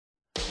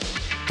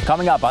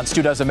Coming up on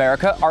Stu Does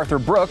America, Arthur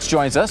Brooks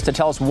joins us to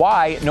tell us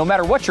why, no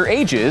matter what your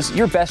age is,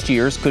 your best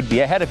years could be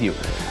ahead of you.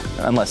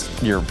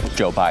 Unless you're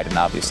Joe Biden,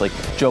 obviously.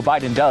 Joe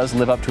Biden does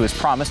live up to his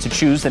promise to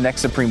choose the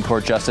next Supreme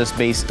Court justice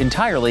based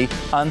entirely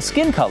on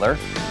skin color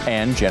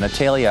and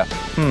genitalia.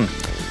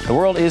 The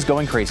world is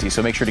going crazy,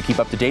 so make sure to keep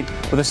up to date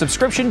with a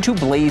subscription to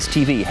Blaze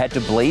TV. Head to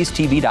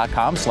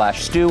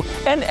blazetv.com/Stu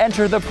and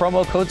enter the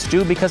promo code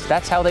Stu because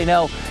that's how they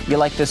know you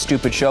like this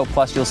stupid show.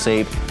 Plus, you'll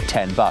save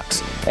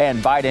 $10.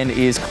 And Biden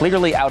is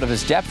clearly out of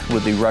his depth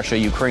with the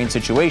Russia-Ukraine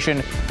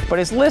situation, but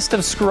his list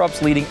of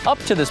screw-ups leading up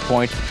to this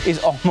point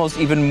is almost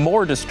even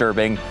more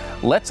disturbing.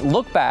 Let's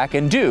look back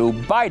and do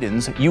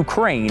Biden's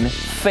Ukraine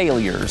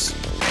failures.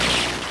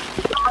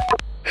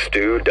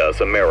 Stu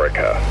Does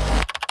America.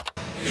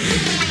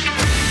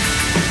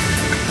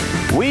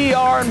 We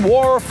are in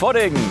war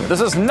footing. This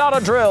is not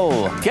a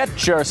drill.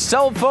 Get your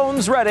cell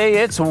phones ready.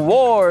 It's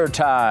war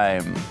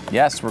time.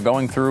 Yes, we're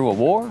going through a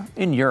war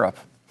in Europe.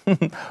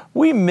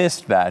 We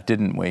missed that,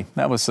 didn't we?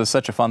 That was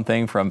such a fun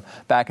thing from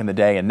back in the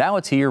day, and now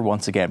it's here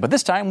once again. But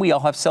this time, we all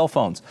have cell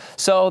phones.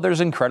 So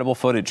there's incredible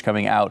footage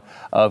coming out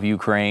of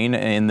Ukraine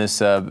in this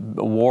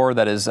war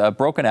that is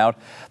broken out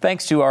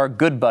thanks to our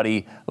good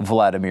buddy,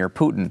 Vladimir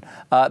Putin.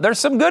 There's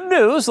some good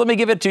news. Let me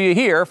give it to you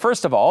here.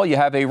 First of all, you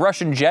have a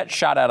Russian jet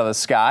shot out of the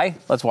sky.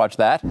 Let's watch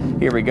that.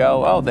 Here we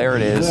go. Oh, there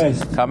it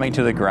is, coming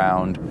to the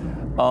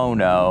ground. Oh,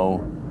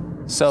 no.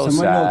 So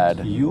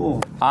sad.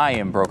 I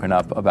am broken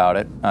up about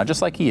it,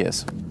 just like he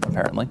is,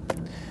 apparently.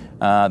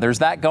 There's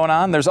that going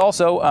on. There's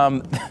also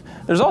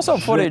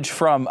footage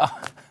from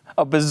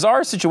a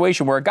bizarre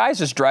situation where a guy's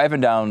just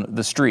driving down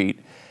the street,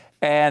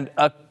 and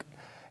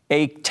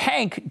a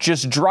tank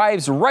just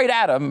drives right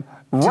at him,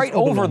 right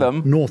over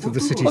them. North of the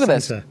city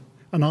centre.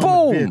 An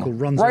armoured vehicle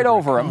runs right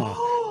over him.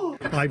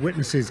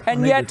 Eyewitnesses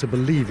and unable yet to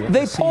believe what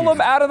they pull him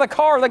out of the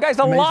car. The guy's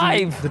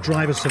alive. The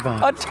driver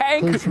survived. A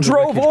tank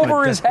drove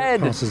over his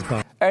head,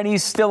 and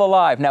he's still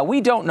alive. Now, we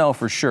don't know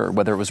for sure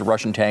whether it was a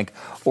Russian tank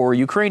or a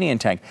Ukrainian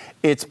tank.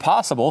 It's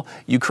possible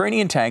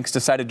Ukrainian tanks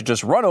decided to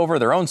just run over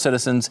their own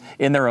citizens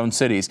in their own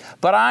cities.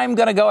 But I'm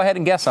going to go ahead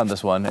and guess on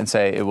this one and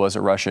say it was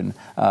a Russian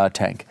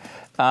tank.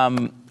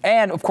 And,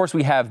 of course,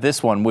 we have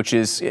this one, which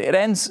is, it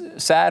ends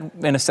sad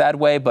in a sad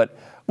way, but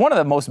one of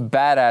the most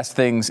badass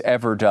things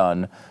ever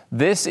done.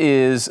 This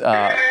is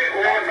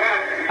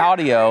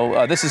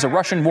audio. This is a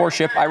Russian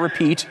warship. I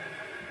repeat,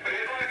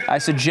 I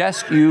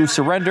suggest you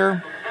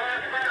surrender.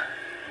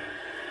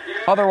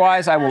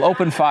 Otherwise, I will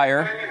open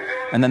fire.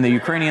 And then the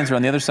Ukrainians are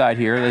on the other side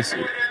here.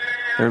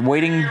 They're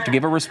waiting to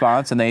give a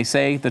response, and they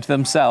say to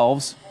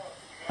themselves,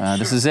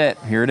 this is it.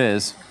 Here it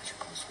is.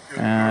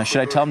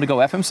 Should I tell him to go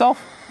F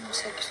himself?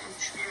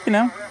 You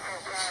know.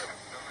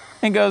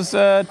 And goes,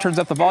 turns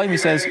up the volume. He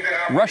says,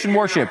 Russian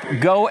warship,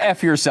 go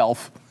F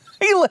yourself.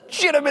 He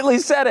legitimately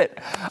said it.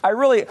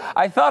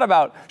 I thought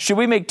about, should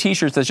we make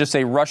T-shirts that just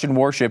say Russian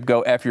warship,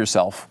 go F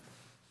yourself?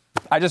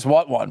 I just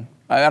want one.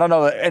 I don't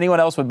know that anyone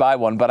else would buy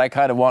one, but I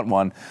kind of want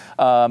one.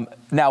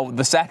 Now,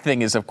 the sad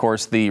thing is, of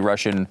course, the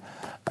Russian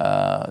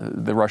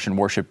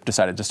warship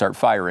decided to start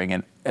firing,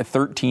 and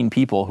 13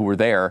 people who were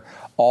there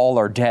all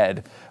are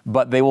dead.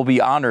 But they will be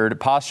honored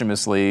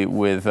posthumously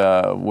with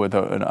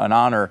an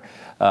honor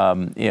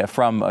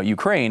from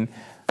Ukraine.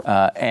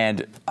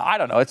 And I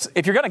don't know.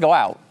 If you're going to go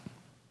out,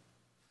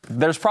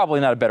 there's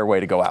probably not a better way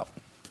to go out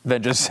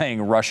than just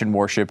saying Russian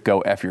warship, go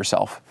F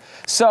yourself.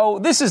 So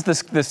this is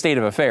the state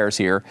of affairs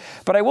here.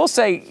 But I will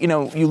say,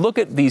 you look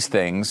at these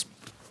things,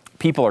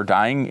 people are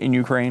dying in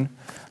Ukraine.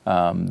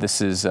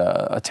 This is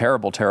a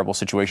terrible, terrible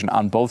situation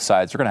on both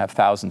sides. They're going to have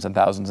thousands and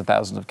thousands and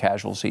thousands of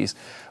casualties.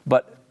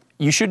 But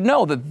you should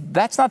know that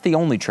that's not the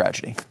only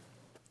tragedy.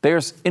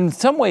 There's, in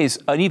some ways,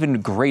 an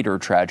even greater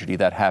tragedy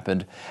that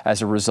happened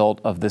as a result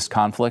of this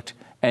conflict.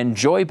 And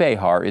Joy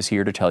Behar is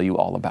here to tell you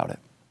all about it.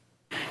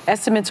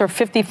 Estimates are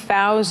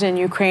 50,000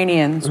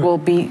 Ukrainians will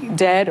be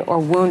dead or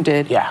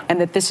wounded, and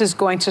that this is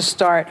going to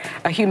start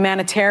a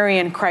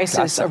humanitarian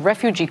crisis, a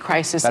refugee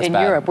crisis in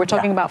Europe. We're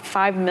talking about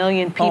 5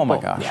 million people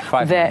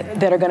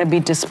that are going to be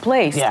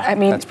displaced. I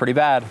mean, that's pretty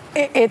bad.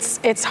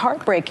 It's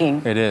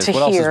heartbreaking. It is. To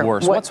what hear else is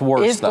worse? What's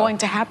worse? Is going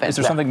to happen? Is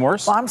there something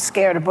worse? Well, I'm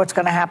scared of what's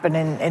going to happen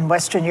in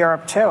Western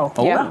Europe too.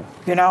 Oh. Yeah.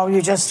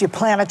 You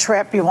plan a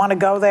trip. You want to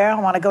go there. I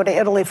want to go to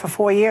Italy for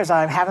 4 years.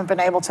 I haven't been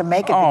able to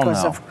make it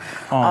because of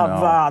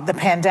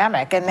the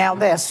pandemic, and now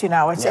this.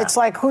 It's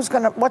like what's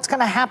going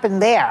to happen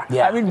there?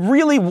 Yeah. I mean,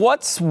 really,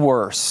 what's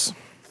worse?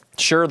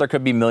 Sure, there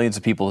could be millions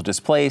of people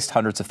displaced,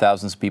 hundreds of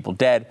thousands of people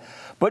dead,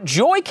 but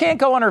Joy can't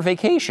go on her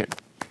vacation.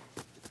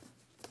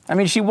 I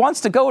mean, she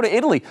wants to go to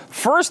Italy.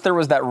 First, there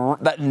was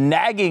that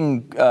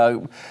nagging,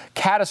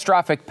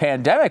 catastrophic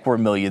pandemic where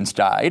millions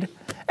died,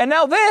 and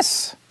now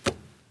this.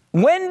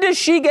 When does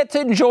she get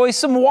to enjoy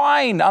some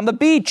wine on the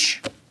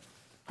beach?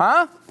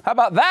 Huh? How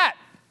about that?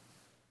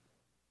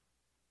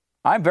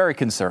 I'm very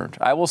concerned.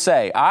 I will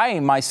say, I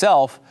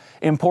myself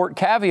import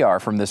caviar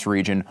from this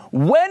region.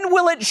 When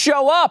will it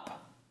show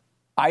up?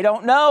 I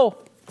don't know.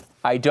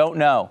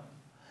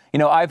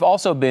 I've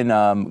also been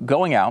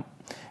going out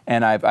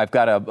and I've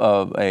got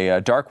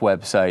a dark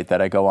website that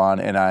I go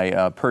on and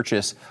I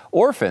purchase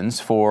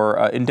orphans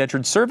for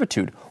indentured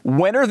servitude.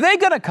 When are they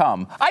going to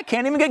come? I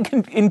can't even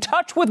get in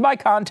touch with my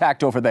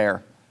contact over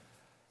there.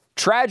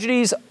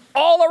 Tragedies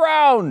all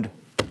around.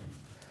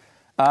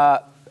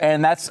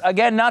 And that's,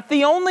 again, not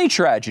the only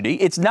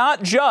tragedy. It's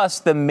not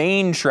just the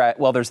main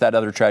well, there's that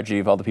other tragedy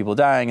of all the people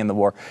dying in the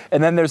war.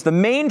 And then there's the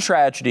main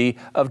tragedy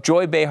of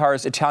Joy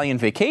Behar's Italian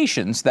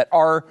vacations that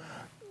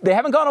they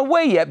haven't gone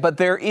away yet, but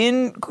they're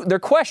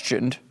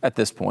questioned at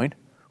this point.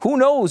 Who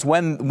knows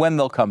when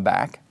they'll come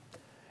back?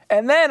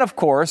 And then, of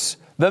course,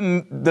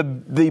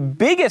 the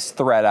biggest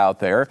threat out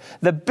there,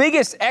 the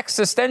biggest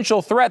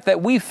existential threat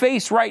that we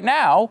face right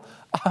now,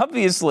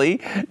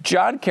 obviously,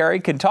 John Kerry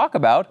can talk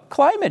about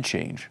climate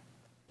change.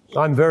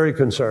 I'm very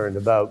concerned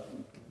about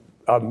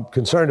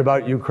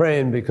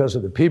Ukraine because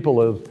of the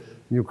people of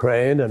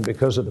Ukraine and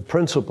because of the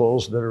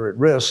principles that are at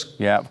risk.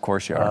 Yeah, of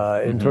course you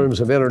are. In terms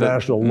of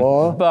international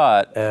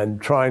law,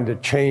 and trying to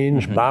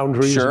change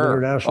boundaries of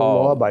international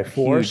law by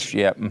force.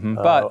 Huge,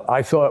 but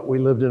I thought we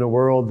lived in a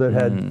world that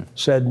had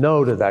said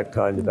no to that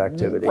kind of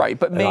activity. Right,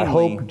 but mainly, and I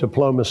hope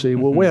diplomacy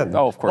will win.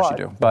 Oh, of course you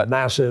do. But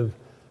massive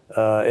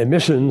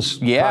emissions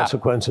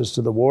consequences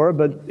to the war,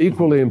 but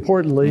equally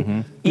importantly,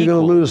 you're going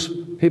to lose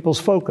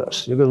people's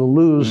focus. You're going to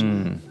lose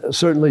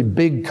certainly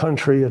big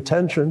country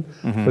attention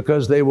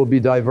because they will be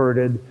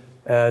diverted,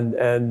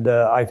 and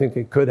I think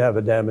it could have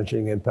a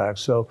damaging impact.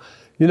 So,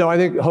 I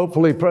think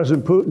hopefully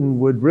President Putin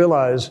would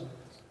realize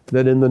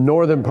that in the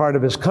northern part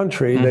of his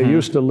country, they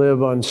used to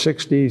live on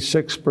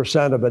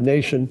 66% of a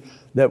nation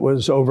that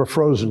was over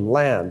frozen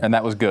land. And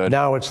that was good.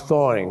 Now it's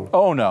thawing.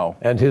 Oh, no.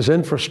 And his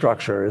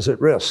infrastructure is at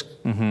risk.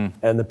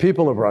 And the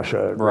people of Russia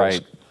are at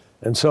risk.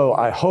 And so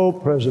I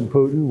hope President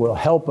Putin will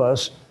help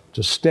us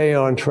to stay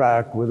on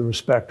track with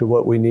respect to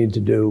what we need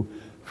to do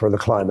for the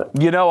climate.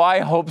 I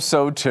hope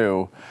so,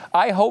 too.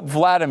 I hope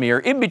Vladimir,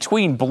 in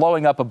between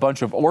blowing up a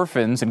bunch of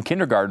orphans and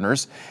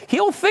kindergartners,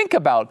 he'll think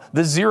about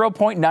the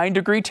 0.9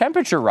 degree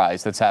temperature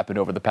rise that's happened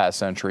over the past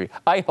century.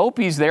 I hope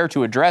he's there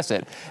to address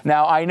it.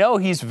 Now, I know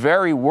he's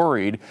very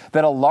worried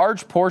that a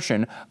large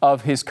portion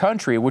of his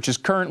country, which is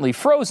currently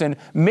frozen,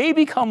 may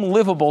become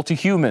livable to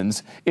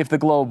humans if the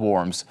globe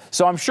warms.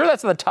 So I'm sure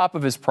that's on the top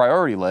of his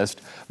priority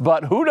list.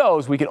 But who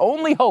knows? We can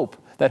only hope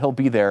that he'll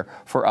be there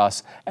for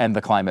us and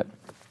the climate.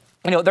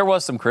 There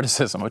was some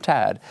criticism, a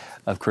tad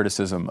of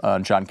criticism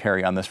on John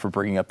Kerry on this for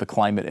bringing up the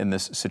climate in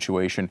this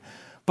situation.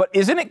 But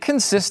isn't it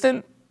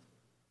consistent?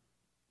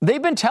 They've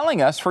been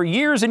telling us for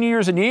years and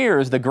years and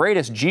years the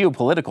greatest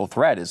geopolitical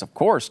threat is, of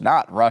course,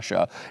 not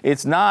Russia.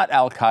 It's not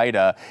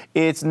Al-Qaeda.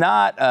 It's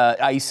not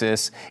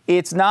ISIS.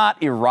 It's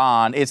not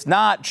Iran. It's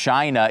not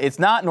China. It's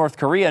not North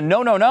Korea.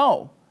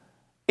 No.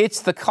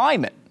 It's the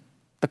climate.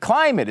 The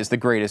climate is the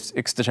greatest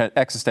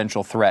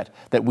existential threat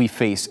that we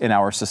face in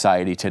our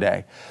society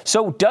today.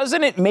 So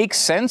doesn't it make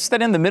sense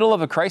that in the middle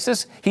of a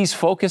crisis, he's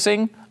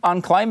focusing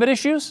on climate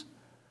issues?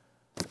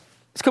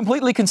 It's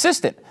completely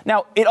consistent.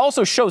 Now, it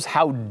also shows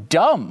how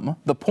dumb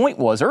the point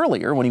was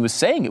earlier when he was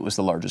saying it was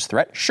the largest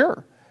threat.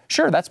 Sure,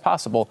 that's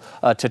possible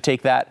to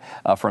take that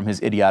from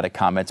his idiotic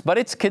comments. But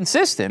it's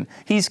consistent.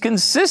 He's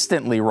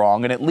consistently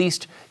wrong, and at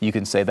least you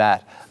can say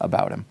that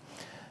about him.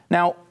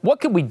 Now, what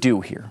could we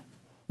do here?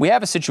 We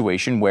have a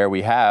situation where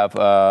we have,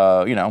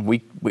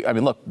 we've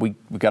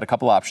got a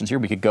couple options here.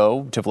 We could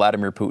go to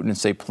Vladimir Putin and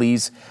say,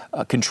 please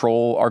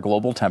control our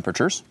global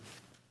temperatures.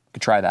 We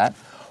could try that.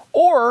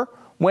 Or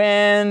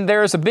when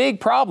there's a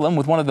big problem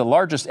with one of the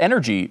largest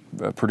energy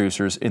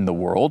producers in the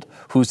world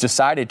who's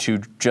decided to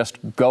just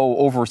go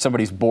over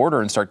somebody's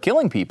border and start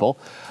killing people,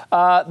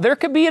 there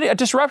could be a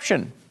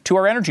disruption to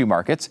our energy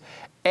markets,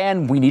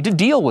 and we need to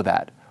deal with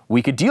that.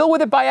 We could deal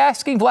with it by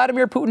asking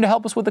Vladimir Putin to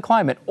help us with the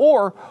climate,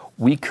 or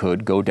we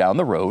could go down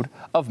the road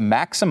of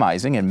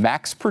maximizing and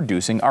max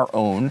producing our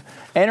own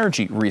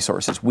energy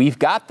resources. We've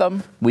got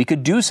them. We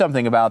could do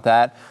something about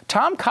that.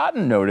 Tom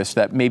Cotton noticed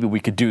that maybe we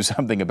could do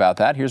something about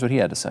that. Here's what he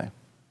had to say.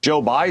 Joe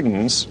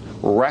Biden's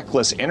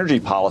reckless energy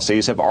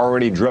policies have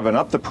already driven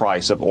up the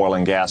price of oil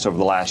and gas over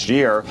the last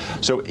year.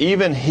 So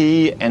even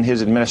he and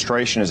his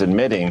administration is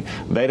admitting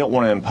they don't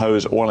want to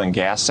impose oil and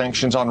gas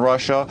sanctions on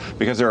Russia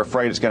because they're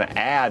afraid it's going to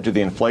add to the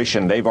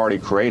inflation they've already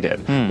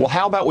created. Well,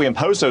 how about we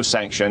impose those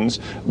sanctions,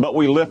 but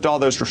we lift all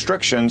those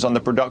restrictions on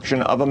the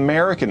production of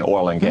American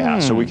oil and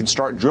gas so we can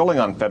start drilling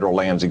on federal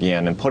lands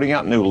again and putting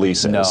out new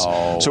leases.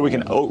 So we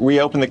can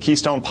reopen the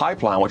Keystone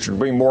Pipeline, which would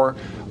bring more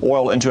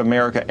oil into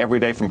America every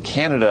day from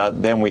Canada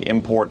than we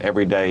import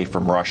every day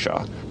from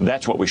Russia.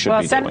 That's what we should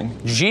be doing.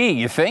 Gee,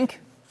 you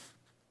think?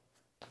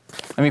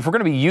 I mean, if we're going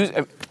to be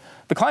using...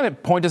 The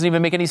climate point doesn't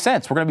even make any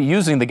sense. We're going to be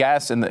using the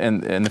gas and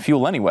the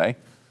fuel anyway.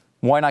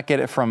 Why not get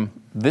it from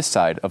this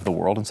side of the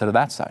world instead of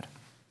that side?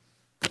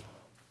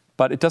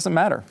 But it doesn't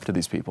matter to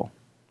these people.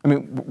 I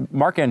mean,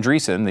 Mark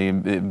Andreessen, the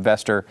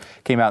investor,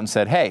 came out and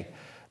said, hey,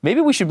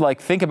 maybe we should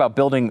think about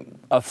building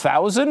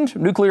 1,000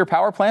 nuclear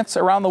power plants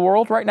around the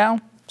world right now,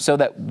 so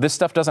that this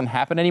stuff doesn't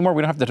happen anymore.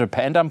 We don't have to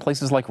depend on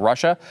places like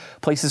Russia.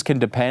 Places can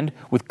depend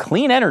with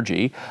clean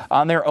energy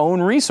on their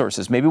own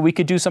resources. Maybe we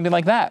could do something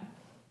like that.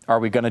 Are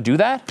we going to do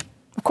that?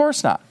 Of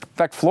course not. In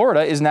fact,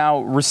 Florida is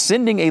now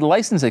rescinding a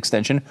license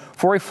extension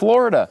for a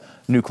Florida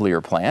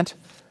nuclear plant.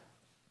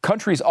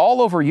 Countries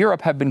all over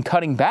Europe have been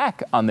cutting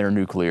back on their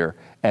nuclear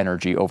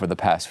energy over the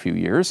past few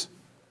years.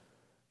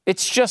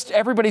 It's just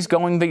everybody's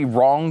going the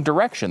wrong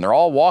direction. They're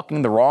all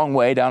walking the wrong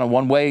way down a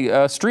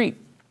one-way street.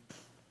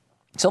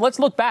 So let's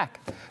look back,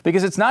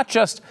 because it's not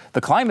just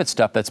the climate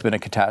stuff that's been a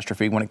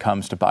catastrophe when it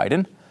comes to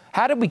Biden.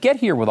 How did we get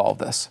here with all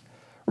this?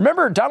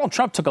 Remember, Donald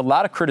Trump took a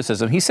lot of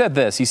criticism. He said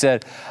this. He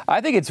said,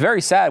 I think it's very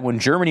sad when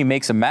Germany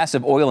makes a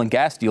massive oil and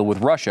gas deal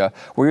with Russia,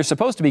 where you're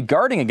supposed to be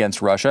guarding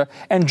against Russia,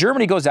 and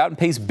Germany goes out and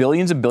pays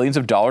billions and billions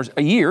of dollars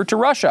a year to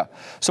Russia.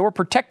 So we're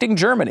protecting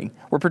Germany.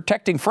 We're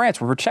protecting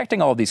France. We're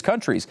protecting all of these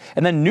countries.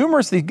 And then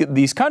numerous of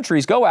these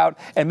countries go out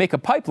and make a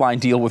pipeline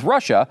deal with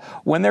Russia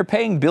when they're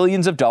paying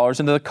billions of dollars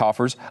into the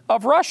coffers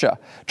of Russia.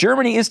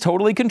 Germany is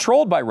totally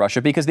controlled by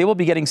Russia because they will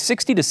be getting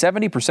 60 to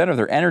 70% of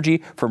their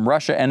energy from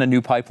Russia and a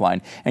new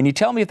pipeline. And you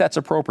tell me if that's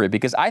appropriate,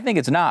 because I think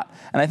it's not.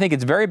 And I think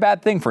it's a very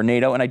bad thing for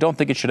NATO, and I don't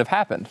think it should have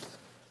happened.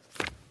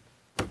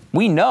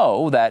 We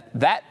know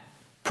that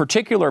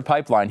particular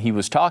pipeline he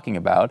was talking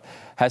about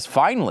has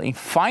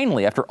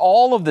finally, after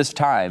all of this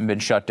time, been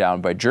shut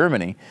down by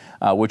Germany,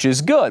 which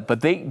is good.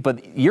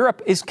 But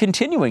Europe is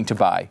continuing to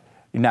buy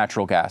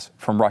natural gas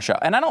from Russia.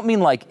 And I don't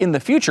mean like in the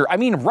future. I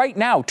mean right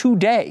now,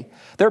 today.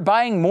 They're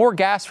buying more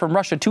gas from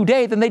Russia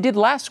today than they did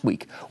last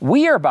week.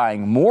 We are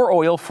buying more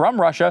oil from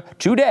Russia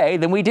today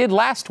than we did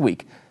last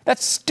week.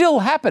 That's still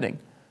happening.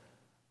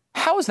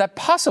 How is that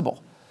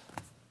possible?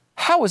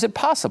 How is it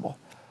possible?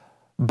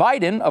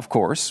 Biden, of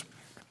course,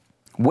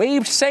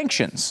 waived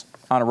sanctions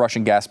on a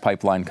Russian gas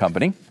pipeline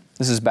company.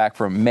 This is back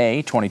from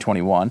May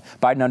 2021.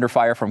 Biden under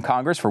fire from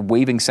Congress for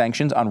waiving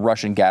sanctions on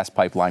Russian gas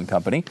pipeline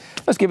company.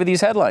 Let's give you these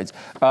headlines.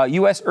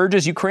 U.S.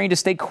 urges Ukraine to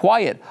stay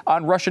quiet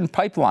on Russian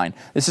pipeline.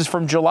 This is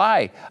from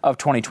July of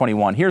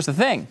 2021. Here's the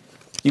thing.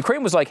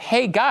 Ukraine was like,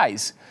 hey,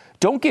 guys,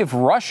 don't give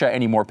Russia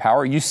any more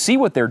power. You see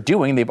what they're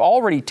doing. They've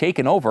already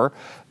taken over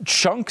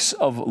chunks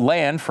of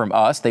land from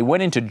us. They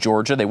went into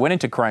Georgia. They went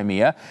into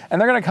Crimea.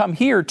 And they're going to come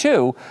here,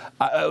 too.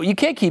 You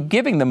can't keep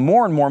giving them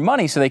more and more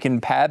money so they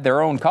can pad their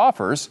own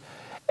coffers.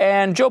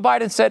 And Joe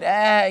Biden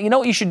said, you know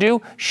what you should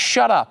do?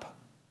 Shut up.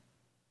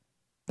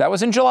 That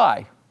was in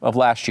July of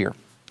last year.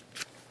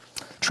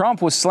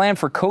 Trump was slammed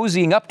for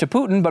cozying up to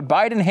Putin, but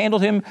Biden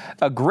handled him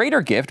a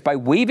greater gift by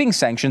waiving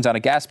sanctions on a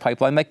gas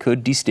pipeline that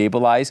could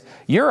destabilize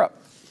Europe.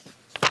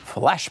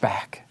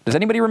 Flashback. Does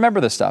anybody remember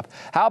this stuff?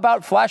 How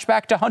about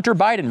flashback to Hunter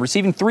Biden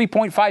receiving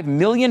 $3.5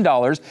 million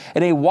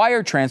in a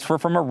wire transfer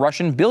from a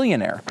Russian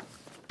billionaire?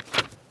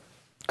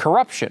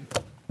 Corruption.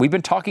 We've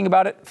been talking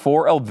about it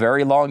for a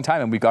very long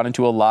time, and we've gone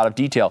into a lot of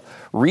detail.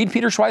 Read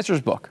Peter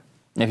Schweizer's book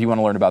if you want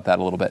to learn about that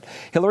a little bit.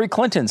 Hillary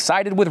Clinton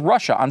sided with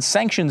Russia on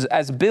sanctions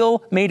as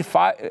Bill her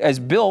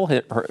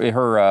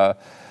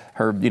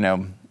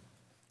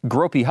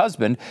gropey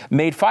husband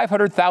made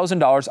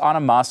 $500,000 on a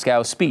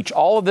Moscow speech.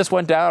 All of this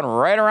went down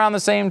right around the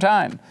same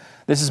time.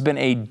 This has been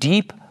a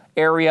deep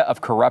area of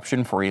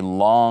corruption for a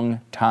long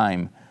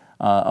time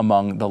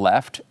among the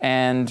left,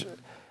 and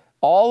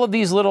all of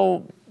these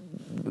little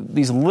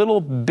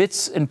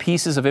bits and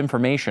pieces of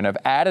information have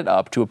added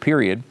up to a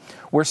period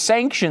where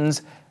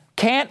sanctions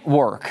can't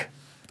work.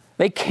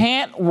 They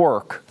can't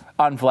work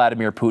on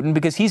Vladimir Putin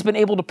because he's been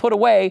able to put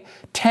away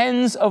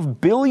tens of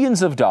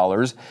billions of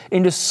dollars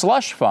into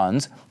slush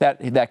funds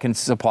that can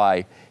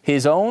supply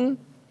his own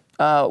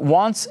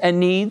wants and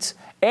needs,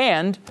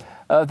 and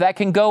that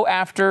can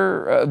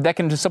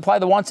supply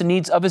the wants and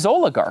needs of his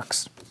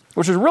oligarchs,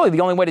 which is really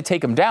the only way to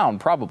take him down,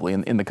 probably,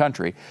 in the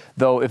country.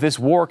 Though if this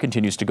war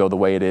continues to go the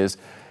way it is,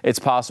 it's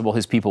possible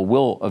his people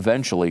will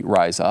eventually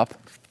rise up.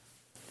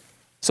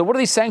 So what are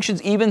these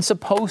sanctions even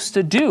supposed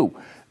to do?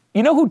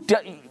 You know who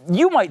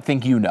you might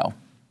think you know,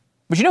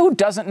 but you know who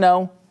doesn't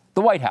know?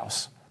 The White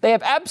House. They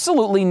have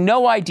absolutely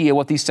no idea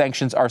what these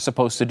sanctions are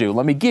supposed to do.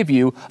 Let me give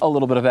you a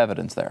little bit of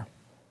evidence there.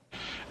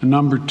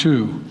 Number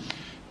two,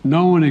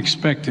 no one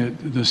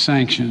expected the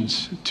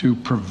sanctions to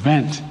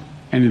prevent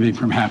anything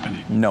from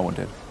happening. No one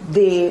did.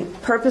 The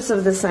purpose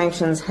of the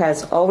sanctions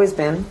has always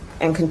been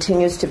and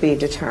continues to be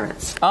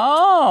deterrence.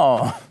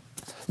 Oh,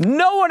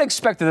 no one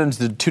expected them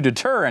to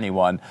deter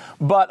anyone,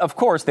 but of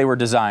course they were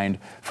designed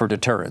for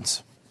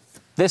deterrence.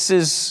 This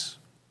is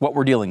what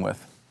we're dealing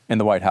with in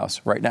the White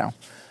House right now.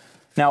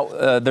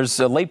 Now, there's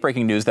late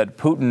breaking news that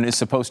Putin is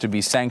supposed to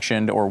be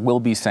sanctioned or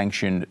will be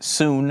sanctioned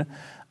soon.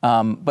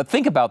 But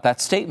think about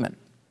that statement.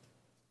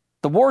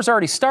 The war's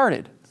already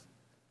started.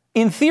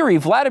 In theory,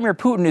 Vladimir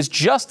Putin is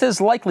just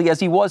as likely as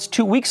he was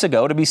 2 weeks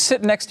ago to be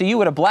sitting next to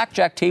you at a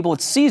blackjack table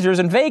at Caesars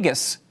in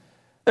Vegas.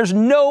 There's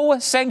no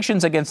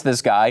sanctions against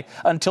this guy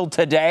until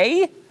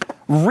today.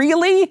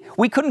 Really?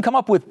 We couldn't come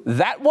up with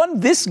that one?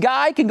 This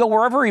guy can go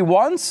wherever he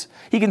wants?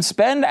 He can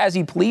spend as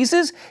he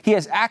pleases? He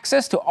has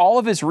access to all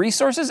of his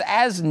resources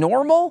as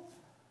normal?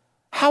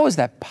 How is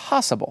that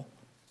possible?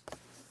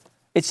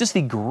 It's just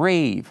the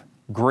grave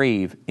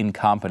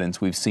incompetence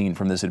we've seen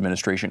from this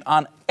administration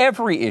on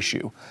every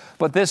issue.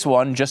 But this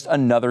one, just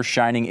another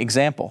shining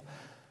example.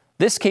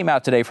 This came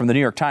out today from the New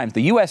York Times.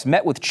 The U.S.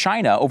 met with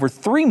China over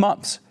 3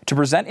 months to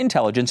present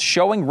intelligence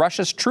showing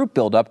Russia's troop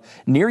buildup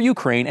near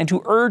Ukraine and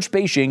to urge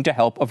Beijing to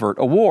help avert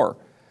a war.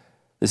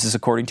 This is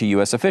according to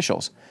U.S.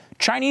 officials.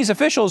 Chinese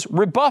officials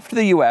rebuffed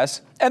the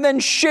U.S. and then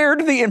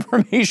shared the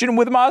information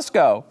with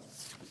Moscow.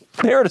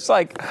 They're just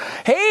like,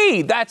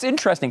 hey, that's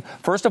interesting.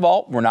 First of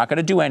all, we're not going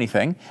to do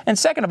anything. And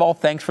second of all,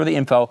 thanks for the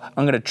info.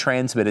 I'm going to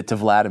transmit it to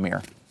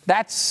Vladimir.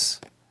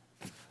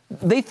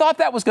 They thought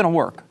that was going to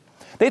work.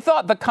 They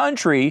thought the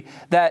country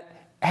that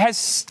has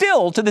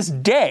still, to this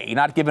day,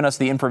 not given us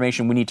the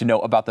information we need to know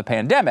about the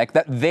pandemic,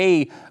 that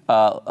they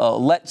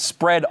let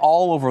spread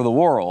all over the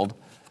world,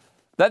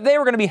 that they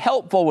were going to be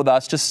helpful with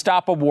us to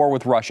stop a war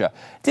with Russia.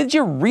 Did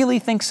you really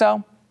think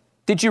so?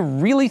 Did you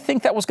really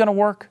think that was going to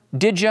work?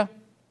 Did you?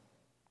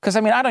 Because,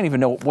 I mean, I don't even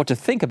know what to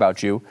think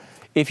about you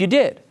if you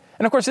did.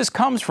 And, of course, this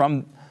comes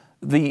from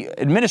the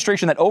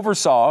administration that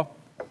oversaw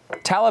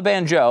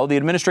Taliban Joe, the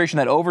administration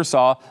that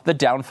oversaw the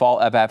downfall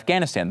of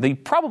Afghanistan,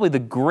 probably the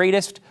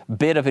greatest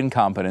bit of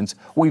incompetence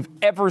we've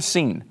ever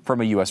seen from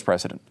a U.S.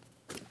 president.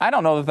 I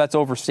don't know if that's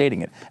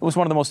overstating it. It was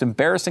one of the most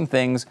embarrassing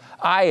things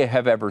I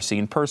have ever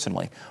seen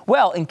personally.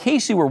 Well, in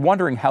case you were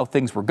wondering how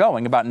things were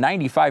going, about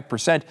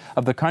 95%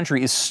 of the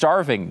country is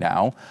starving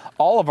now.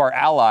 All of our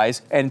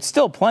allies and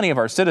still plenty of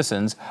our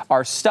citizens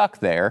are stuck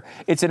there.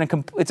 It's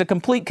a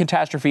complete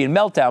catastrophe and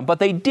meltdown, but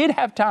they did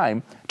have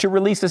time to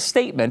release a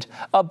statement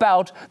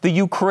about the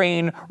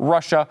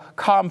Ukraine-Russia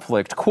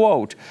conflict.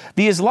 Quote,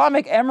 the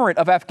Islamic Emirate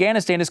of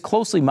Afghanistan is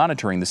closely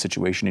monitoring the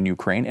situation in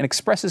Ukraine and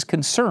expresses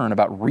concern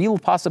about real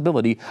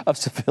possibility of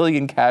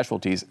civilian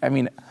casualties. I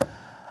mean,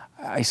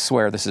 I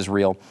swear this is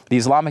real. The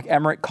Islamic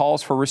Emirate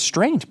calls for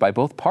restraint by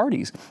both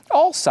parties.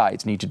 All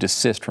sides need to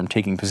desist from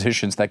taking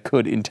positions that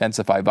could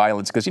intensify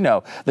violence because, you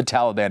know, the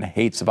Taliban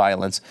hates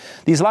violence.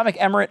 The Islamic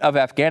Emirate of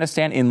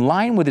Afghanistan, in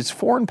line with its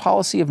foreign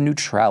policy of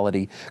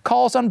neutrality,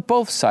 calls on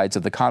both sides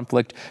of the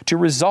conflict to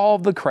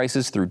resolve the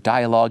crisis through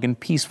dialogue and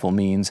peaceful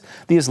means.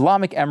 The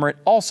Islamic Emirate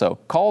also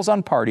calls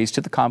on parties to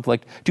the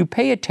conflict to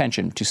pay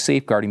attention to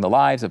safeguarding the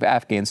lives of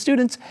Afghan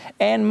students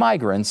and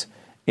migrants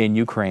in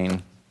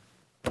Ukraine.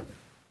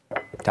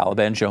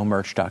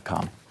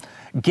 TalibanJoeMerch.com.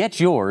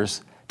 Get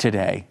yours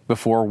today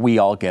before we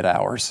all get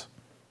ours.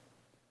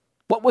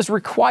 What was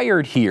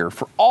required here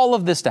for all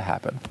of this to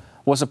happen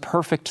was a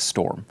perfect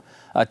storm,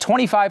 a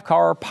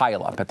 25-car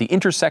pileup at the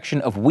intersection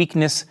of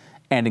weakness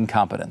and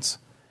incompetence.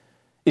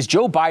 Is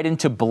Joe Biden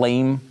to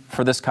blame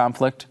for this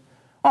conflict?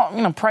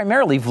 Well,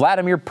 primarily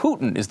Vladimir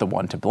Putin is the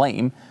one to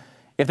blame.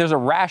 If there's a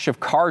rash of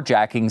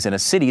carjackings in a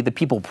city, the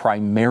people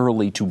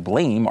primarily to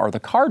blame are the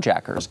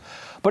carjackers.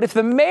 But if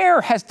the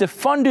mayor has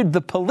defunded the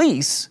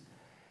police,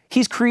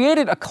 he's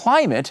created a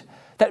climate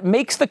that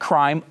makes the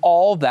crime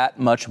all that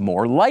much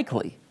more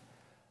likely.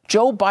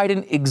 Joe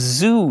Biden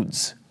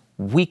exudes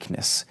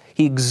weakness.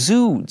 He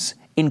exudes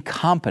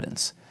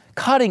incompetence.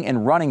 Cutting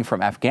and running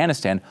from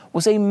Afghanistan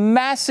was a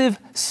massive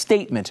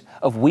statement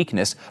of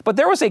weakness, but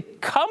there was a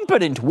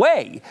competent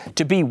way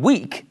to be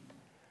weak.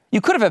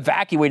 You could have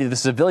evacuated the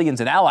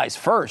civilians and allies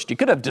first. You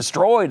could have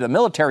destroyed the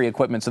military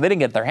equipment so they didn't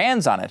get their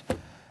hands on it.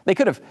 They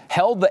could have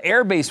held the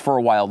airbase for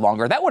a while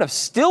longer. That would have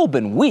still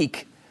been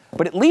weak,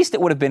 but at least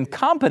it would have been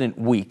competent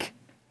weak.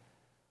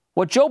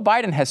 What Joe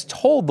Biden has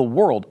told the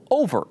world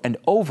over and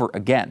over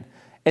again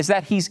is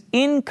that he's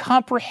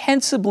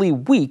incomprehensibly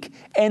weak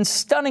and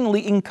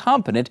stunningly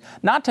incompetent,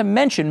 not to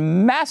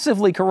mention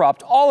massively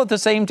corrupt, all at the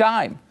same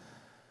time.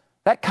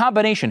 That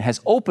combination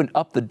has opened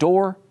up the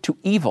door to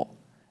evil,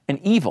 and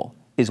evil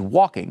is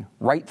walking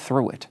right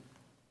through it.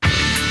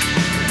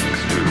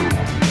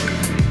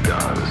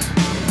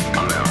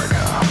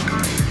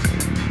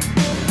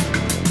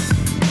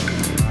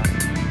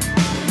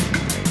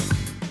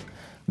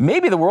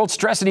 Maybe the world's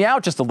stressing you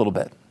out just a little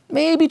bit.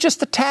 Maybe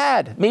just a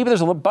tad. Maybe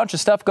there's a bunch of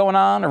stuff going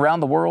on around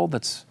the world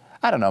that's,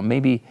 I don't know,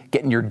 maybe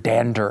getting your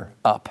dander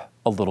up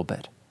a little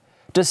bit.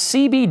 Does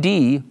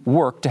CBD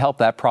work to help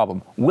that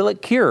problem? Will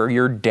it cure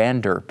your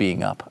dander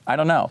being up? I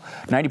don't know.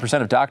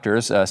 90% of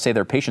doctors say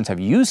their patients have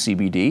used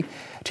CBD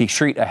to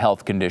treat a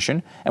health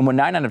condition. And when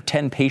 9 out of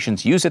 10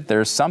 patients use it,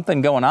 there's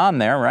something going on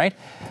there, right?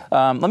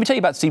 Let me tell you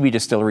about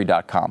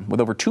CBDistillery.com. With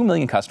over 2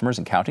 million customers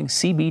and counting,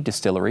 CB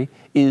Distillery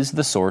is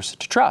the source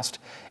to trust.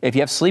 If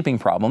you have sleeping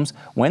problems,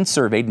 when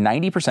surveyed,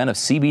 90% of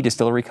CB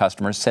Distillery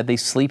customers said they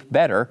sleep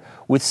better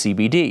with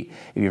CBD.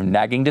 If you have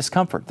nagging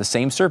discomfort, the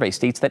same survey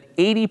states that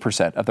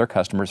 80% of their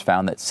customers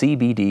found that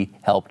CBD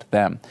helped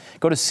them.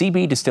 Go to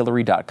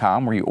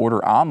CBDistillery.com where you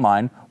order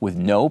online with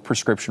no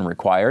prescription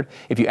required.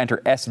 If you enter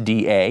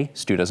SDA,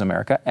 Stu Does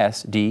America,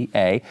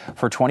 SDA,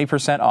 for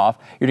 20% off,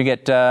 you're going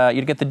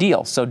to get the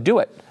deal. So do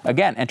it.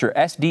 Again, enter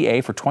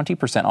SDA for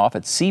 20% off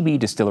at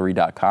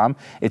CBDistillery.com.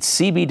 It's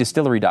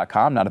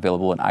CBDistillery.com, not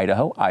available in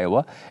Idaho,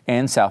 Iowa,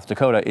 and South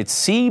Dakota.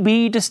 It's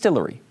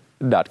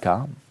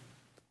CBDistillery.com.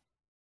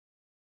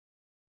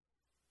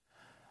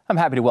 I'm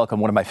happy to welcome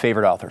one of my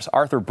favorite authors,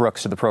 Arthur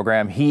Brooks, to the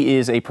program. He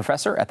is a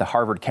professor at the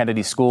Harvard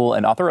Kennedy School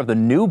and author of the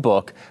new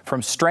book,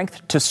 From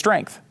Strength to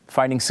Strength,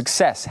 Finding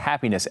Success,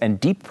 Happiness, and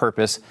Deep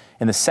Purpose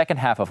in the Second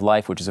Half of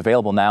Life, which is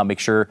available now. Make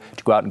sure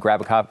to go out and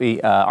grab a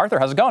copy. Arthur,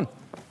 how's it going?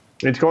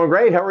 It's going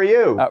great. How are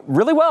you?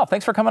 Really well.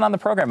 Thanks for coming on the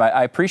program.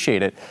 I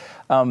appreciate it.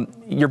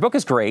 Your book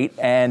is great,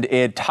 and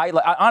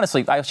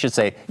honestly, I should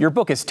say, your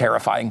book is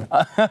terrifying.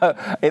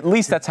 At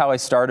least that's how I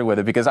started with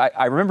it, because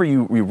I remember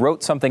you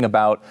wrote something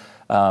about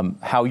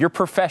how your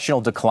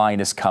professional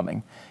decline is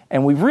coming.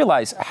 And we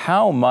realize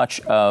how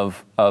much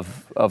of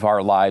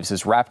our lives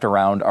is wrapped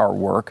around our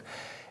work.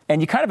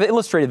 And you kind of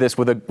illustrated this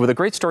with a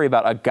great story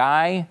about a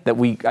guy that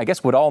we, I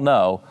guess, would all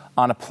know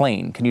on a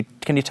plane. Can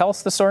you tell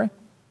us the story?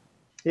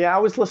 Yeah, I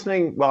was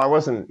listening. Well, I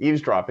wasn't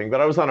eavesdropping,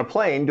 but I was on a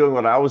plane doing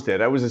what I always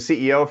did. I was a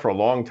CEO for a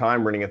long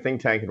time, running a think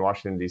tank in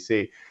Washington,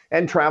 D.C.,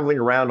 and traveling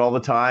around all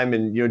the time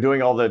and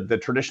doing all the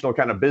traditional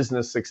kind of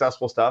business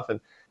successful stuff. And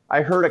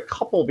I heard a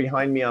couple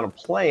behind me on a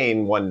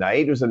plane one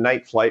night. It was a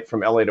night flight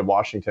from L.A. to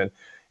Washington.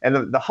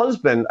 And the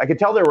husband, I could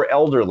tell they were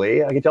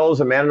elderly. I could tell it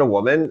was a man and a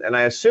woman. And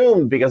I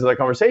assumed because of the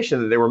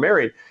conversation that they were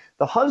married.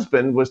 The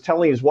husband was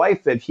telling his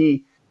wife that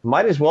he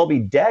might as well be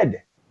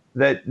dead.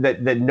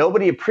 That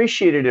nobody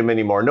appreciated him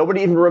anymore.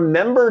 Nobody even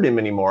remembered him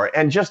anymore,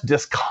 and just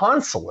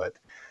disconsolate.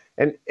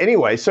 And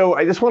anyway, so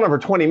I just went on for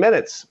 20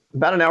 minutes.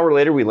 About an hour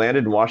later, we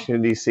landed in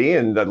Washington, D.C.,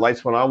 and the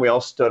lights went on. We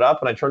all stood up,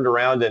 and I turned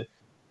around, and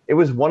it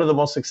was one of the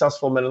most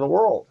successful men in the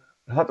world.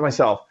 I thought to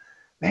myself,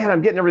 man,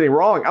 I'm getting everything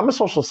wrong. I'm a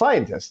social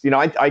scientist.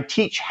 I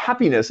teach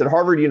happiness at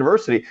Harvard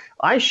University.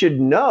 I should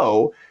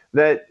know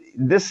that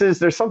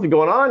there's something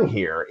going on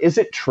here. Is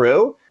it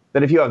true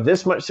that if you have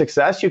this much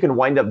success, you can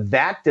wind up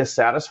that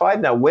dissatisfied?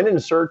 And I went in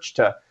search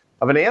of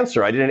an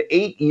answer. I did an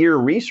 8-year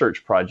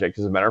research project,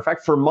 as a matter of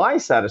fact, for my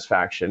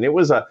satisfaction. It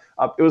was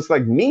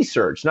like me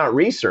search, not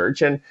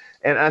research. And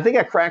I think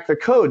I cracked the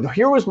code.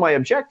 Here was my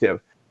objective.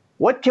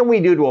 What can we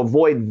do to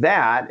avoid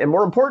that? And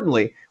more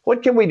importantly,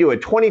 what can we do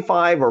at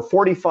 25 or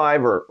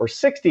 45 or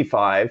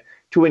 65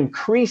 to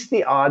increase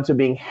the odds of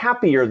being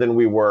happier than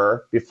we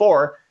were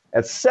before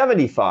at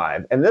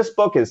 75? And this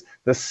book is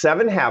The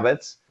 7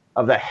 Habits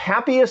of the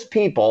Happiest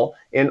People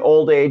in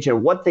Old Age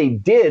and what they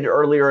did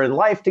earlier in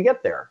life to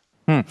get there.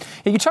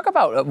 You talk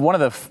about one of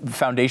the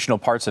foundational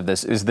parts of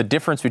this is the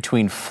difference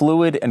between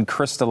fluid and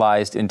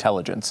crystallized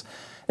intelligence.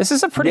 This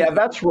is a pretty... Yeah,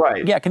 that's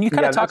right. Yeah, can you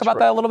kind of talk about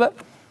that a little bit?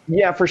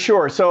 Yeah, for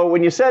sure. So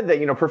when you said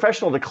that,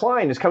 professional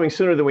decline is coming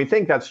sooner than we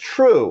think, that's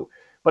true.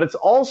 But it's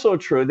also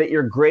true that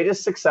your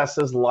greatest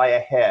successes lie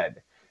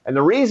ahead. And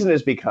the reason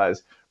is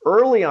because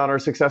early on, our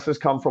successes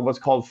come from what's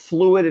called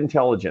fluid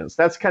intelligence.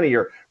 That's kind of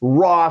your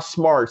raw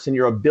smarts and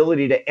your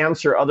ability to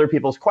answer other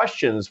people's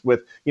questions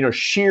with,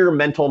 sheer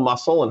mental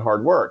muscle and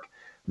hard work.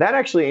 That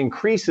actually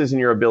increases in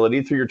your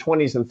ability through your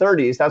 20s and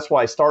 30s. That's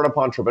why startup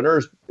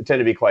entrepreneurs tend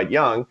to be quite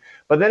young.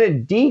 But then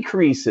it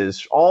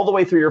decreases all the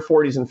way through your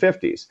 40s and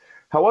 50s.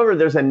 However,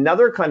 there's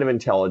another kind of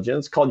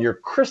intelligence called your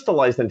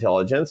crystallized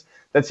intelligence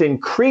that's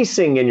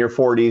increasing in your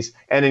 40s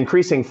and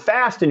increasing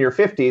fast in your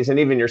 50s and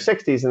even your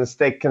 60s,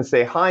 and can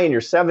stay high in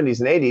your 70s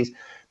and 80s.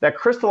 That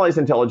crystallized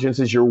intelligence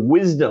is your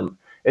wisdom.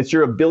 It's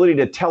your ability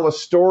to tell a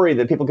story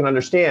that people can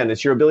understand.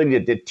 It's your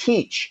ability to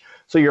teach.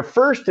 So your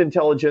first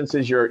intelligence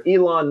is your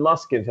Elon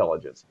Musk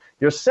intelligence.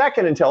 Your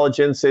second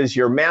intelligence is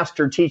your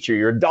master teacher,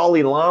 your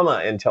Dalai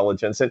Lama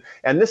intelligence.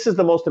 And this is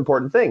the most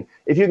important thing.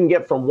 If you can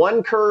get from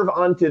one curve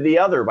onto the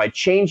other by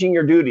changing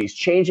your duties,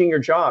 changing your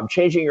job,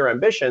 changing your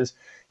ambitions,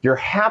 your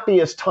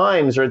happiest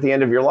times are at the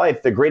end of your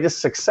life. The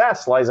greatest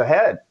success lies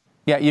ahead.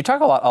 Yeah, you talk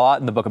a lot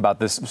in the book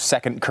about this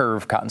second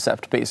curve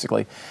concept,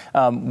 basically,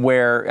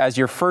 where as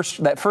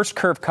that first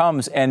curve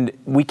comes and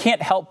we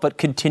can't help but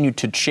continue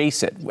to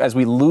chase it as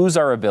we lose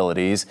our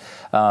abilities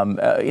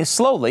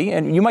slowly,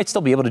 and you might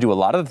still be able to do a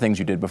lot of the things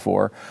you did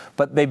before,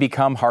 but they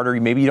become harder.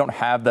 Maybe you don't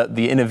have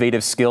the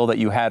innovative skill that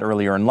you had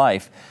earlier in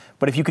life.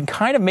 But if you can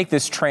kind of make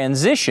this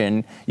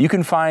transition, you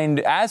can find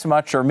as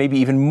much or maybe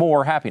even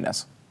more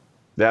happiness.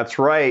 That's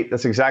right.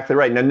 That's exactly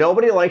right. Now,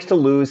 nobody likes to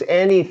lose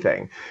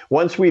anything.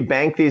 Once we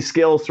bank these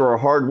skills through our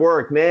hard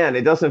work, man,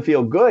 it doesn't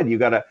feel good. You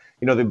got to,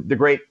 the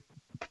great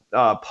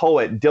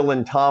poet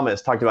Dylan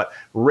Thomas talked about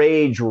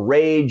rage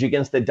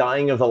against the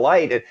dying of the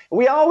light. And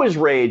we always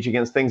rage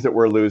against things that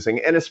we're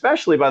losing. And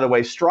especially, by the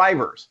way,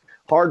 strivers,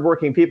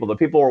 hardworking people, the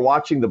people who are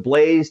watching the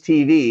Blaze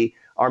TV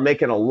are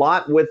making a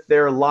lot with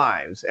their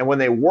lives. And when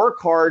they work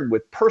hard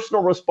with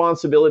personal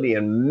responsibility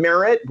and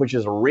merit, which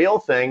is a real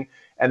thing,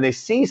 and they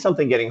see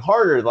something getting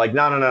harder, like,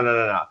 no,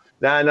 not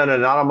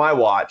on my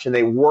watch, and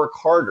they work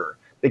harder.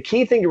 The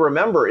key thing to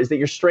remember is that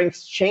your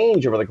strengths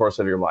change over the course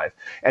of your life.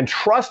 And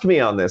trust me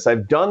on this,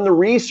 I've done the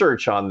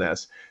research on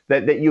this,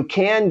 that you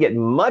can get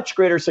much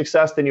greater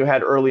success than you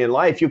had early in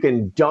life. You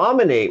can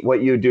dominate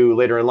what you do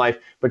later in life,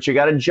 but you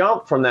got to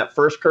jump from that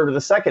first curve to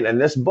the second.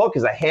 And this book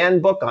is a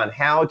handbook on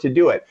how to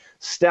do it.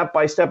 step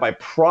by step. I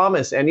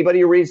promise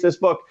anybody who reads this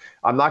book,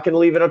 I'm not going to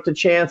leave it up to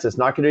chance. It's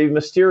not going to be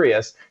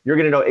mysterious. You're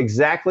going to know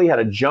exactly how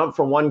to jump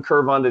from one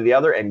curve onto the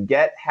other and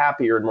get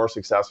happier and more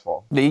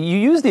successful. You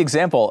use the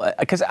example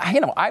because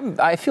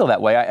I feel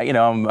that way.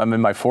 I'm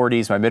in my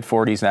 40s, my mid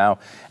 40s now,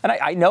 and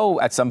I know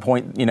at some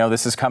point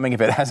this is coming if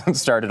it hasn't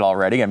started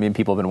already. I mean,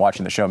 people have been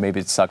watching the show. Maybe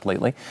it's sucked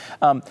lately,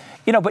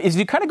 But as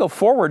you kind of go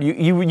forward,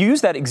 you use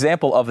that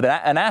example of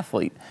an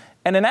athlete.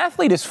 And an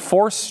athlete is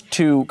forced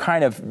to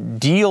kind of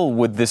deal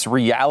with this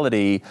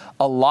reality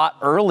a lot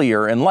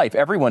earlier in life.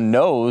 Everyone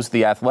knows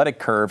the athletic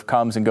curve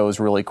comes and goes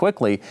really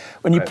quickly.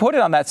 When you put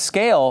it on that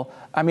scale,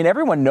 I mean,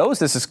 everyone knows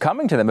this is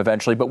coming to them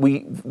eventually, but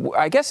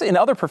I guess in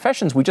other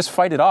professions, we just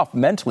fight it off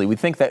mentally. We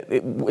think that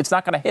it's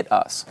not going to hit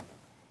us.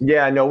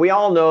 Yeah, no, we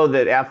all know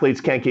that athletes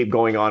can't keep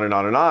going on and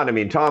on and on. I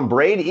mean, Tom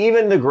Brady,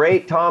 even the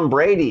great Tom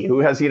Brady, who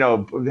has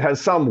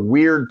some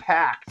weird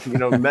pact,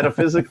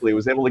 metaphysically,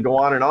 was able to go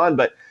on and on,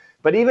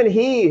 but even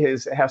he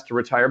has to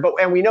retire.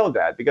 And we know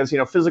that because,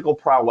 physical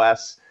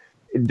prowess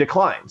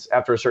declines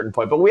after a certain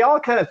point. But we all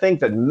kind of think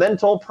that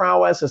mental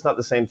prowess is not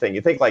the same thing.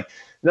 You think like,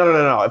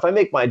 no. If I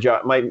make my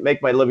job,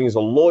 make my living as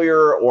a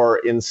lawyer or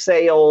in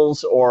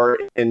sales or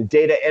in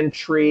data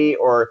entry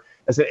or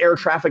as an air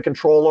traffic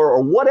controller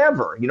or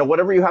whatever,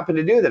 whatever you happen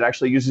to do that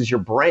actually uses your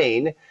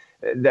brain,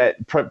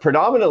 that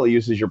predominantly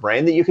uses your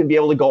brain, that you can be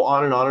able to go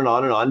on and on and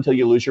on and on until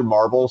you lose your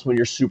marbles when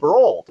you're super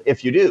old,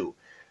 if you do.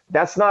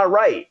 That's not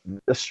right.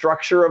 The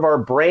structure of our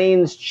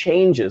brains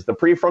changes. The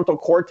prefrontal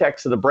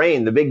cortex of the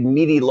brain, the big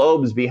meaty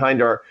lobes behind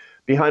our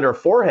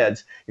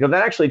foreheads, that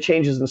actually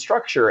changes in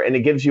structure, and it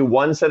gives you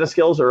one set of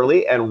skills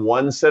early and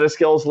one set of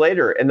skills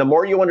later. And the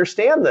more you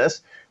understand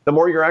this, the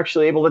more you're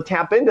actually able to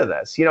tap into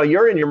this.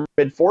 You're in your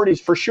mid 40s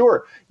for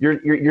sure. You're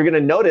going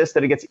to notice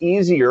that it gets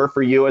easier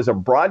for you as a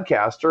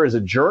broadcaster, as a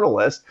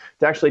journalist,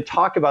 to actually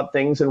talk about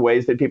things in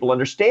ways that people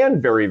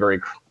understand very, very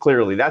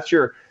clearly. That's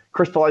your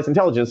crystallized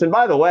intelligence. And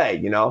by the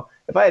way,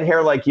 if I had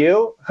hair like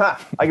you, I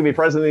could be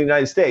president of the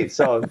United States.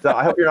 So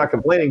I hope you're not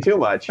complaining too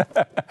much.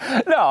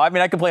 No, I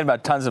mean, I complain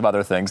about tons of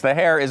other things. The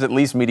hair is at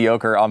least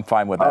mediocre. I'm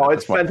fine with that. Oh,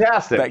 it's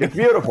fantastic. It's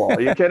beautiful.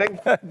 Are you kidding?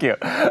 Thank you.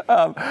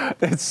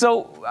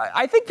 So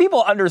I think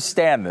people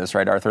understand this,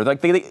 right, Arthur?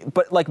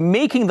 But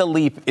making the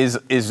leap is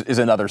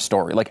another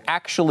story. Like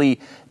actually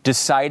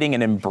deciding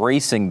and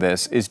embracing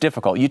this is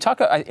difficult. You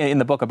talk in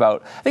the book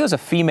about, I think it was a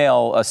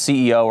female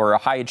CEO or a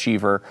high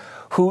achiever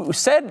who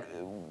said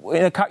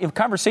in a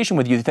conversation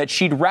with you that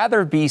she'd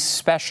rather be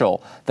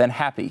special than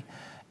happy.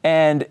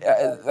 And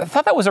I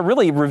thought that was a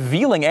really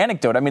revealing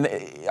anecdote. I mean,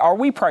 are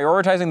we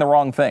prioritizing the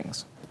wrong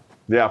things?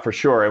 Yeah, for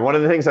sure. And one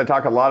of the things I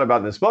talk a lot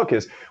about in this book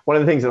is one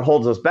of the things that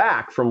holds us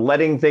back from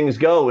letting things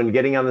go and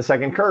getting on the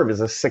second curve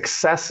is a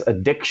success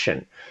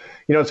addiction.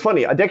 It's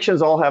funny.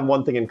 Addictions all have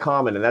one thing in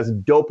common, and that's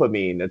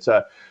dopamine. It's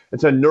a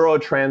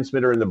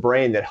neurotransmitter in the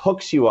brain that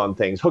hooks you on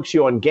things, hooks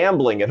you on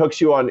gambling.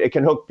 It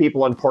can hook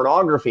people on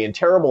pornography and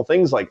terrible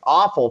things like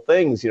awful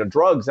things,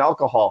 drugs,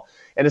 alcohol.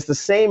 And it's the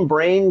same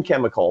brain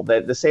chemical,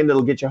 the same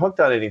that'll get you hooked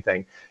on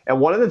anything. And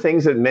one of the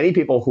things that many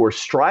people who are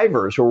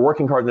strivers, who are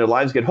working hard in their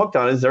lives, get hooked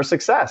on is their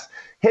success.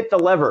 Hit the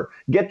lever,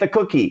 get the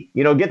cookie,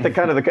 get the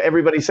kind of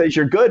everybody says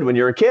you're good when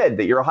you're a kid,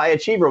 that you're a high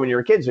achiever when you're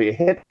a kid. So you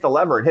hit the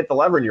lever,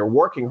 and you're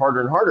working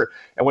harder and harder.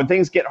 And when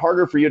things get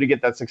harder for you to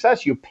get that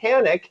success, you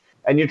panic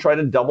and you try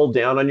to double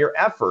down on your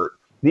effort.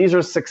 These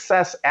are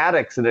success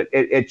addicts, and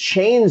it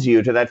chains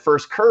you to that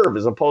first curve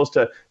as opposed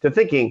to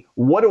thinking,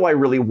 what do I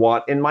really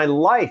want in my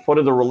life? What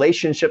are the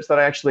relationships that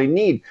I actually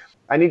need?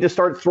 I need to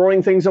start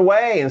throwing things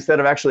away instead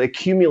of actually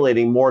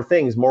accumulating more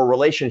things, more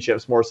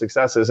relationships, more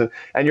successes.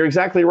 And you're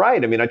exactly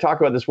right. I mean, I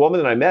talk about this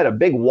woman that I met, a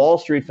big Wall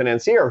Street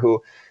financier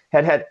who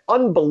had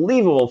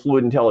unbelievable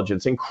fluid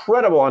intelligence,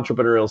 incredible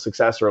entrepreneurial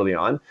success early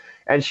on,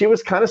 and she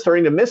was kind of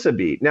starting to miss a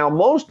beat. Now,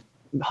 most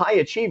high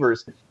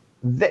achievers,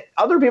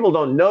 other people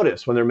don't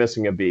notice when they're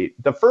missing a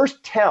beat. The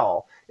first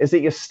tell is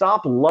that you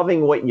stop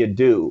loving what you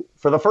do.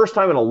 For the first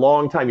time in a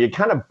long time, you're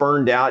kind of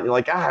burned out. You're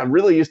like, I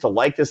really used to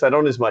like this. I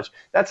don't as much.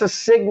 That's a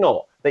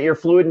signal that your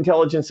fluid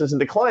intelligence is in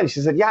decline. She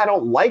said, I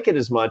don't like it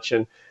as much.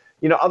 And,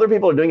 other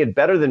people are doing it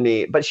better than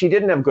me, but she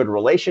didn't have good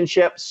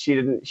relationships.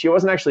 She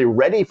wasn't actually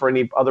ready for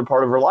any other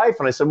part of her life.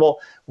 And I said, well,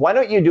 why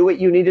don't you do what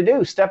you need to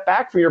do? Step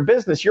back from your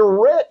business. You're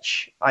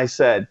rich, I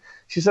said.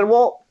 She said,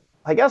 well,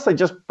 I guess I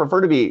just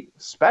prefer to be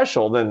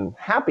special than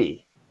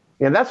happy.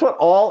 And that's what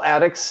all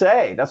addicts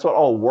say. That's what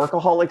all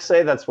workaholics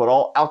say. That's what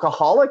all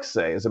alcoholics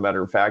say, as a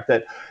matter of fact,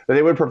 that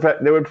they would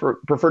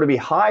prefer to be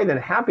high than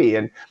happy.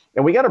 And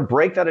we got to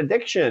break that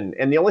addiction.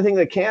 And the only thing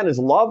that can is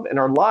love in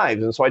our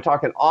lives. And so I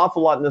talk an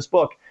awful lot in this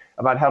book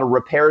about how to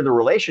repair the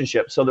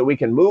relationship so that we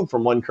can move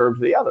from one curve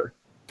to the other.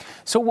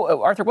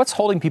 So, Arthur, what's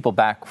holding people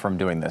back from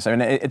doing this? I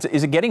mean,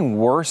 is it getting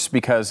worse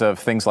because of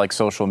things like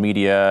social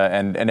media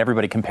and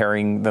everybody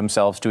comparing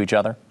themselves to each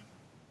other?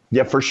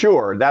 Yeah, for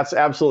sure. That's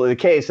absolutely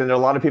the case. And there are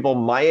a lot of people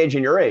my age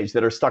and your age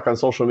that are stuck on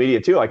social media,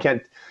 too. I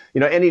can't,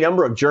 any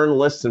number of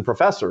journalists and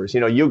professors,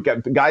 you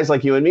got guys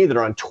like you and me that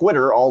are on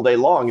Twitter all day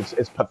long.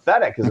 It's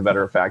pathetic, as a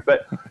matter of fact.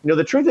 But,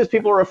 the truth is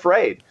people are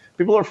afraid.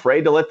 People are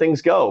afraid to let things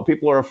go.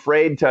 People are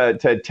afraid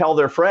to tell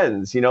their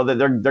friends, that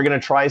they're going to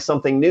try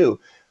something new.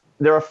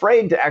 They're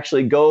afraid to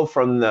actually go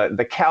from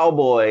the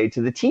cowboy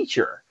to the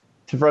teacher,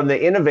 from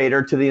the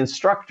innovator to the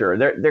instructor.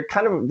 They're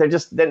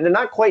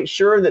not quite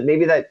sure that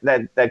maybe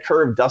that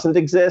curve doesn't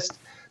exist.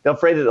 They're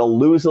afraid that they'll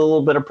lose a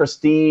little bit of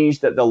prestige,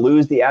 that they'll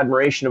lose the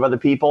admiration of other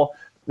people.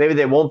 Maybe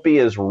they won't be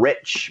as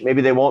rich.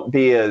 Maybe they won't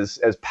be as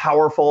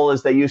powerful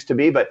as they used to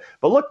be. But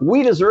look,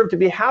 we deserve to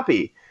be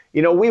happy. We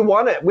don't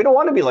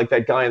want to be like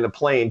that guy on the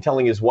plane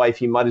telling his wife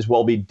he might as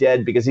well be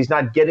dead because he's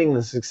not getting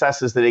the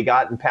successes that he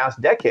got in past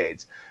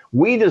decades.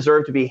 We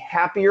deserve to be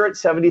happier at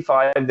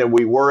 75 than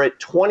we were at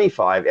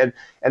 25. And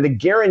the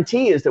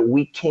guarantee is that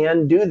we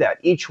can do that.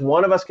 Each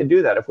one of us can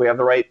do that if we have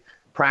the right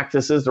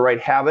practices, the right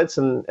habits,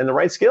 and the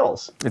right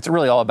skills. It's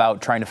really all about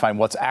trying to find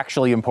what's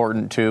actually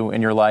important to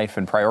in your life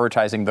and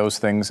prioritizing those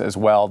things as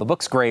well. The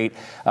book's great.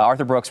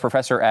 Arthur Brooks,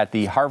 professor at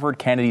the Harvard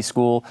Kennedy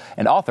School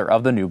and author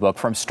of the new book,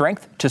 From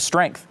Strength to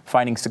Strength,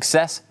 Finding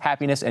Success,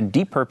 Happiness, and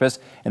Deep Purpose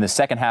in the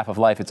Second Half of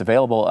Life. It's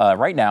available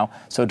right now,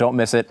 so don't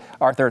miss it.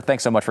 Arthur,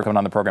 thanks so much for coming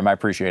on the program. I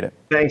appreciate it.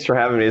 Thanks for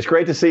having me. It's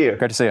great to see you.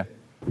 Great to see you.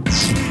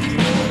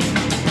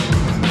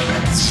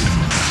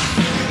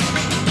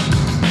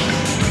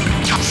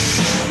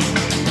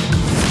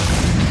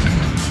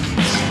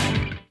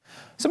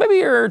 So maybe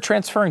you're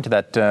transferring to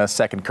that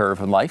second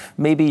curve in life.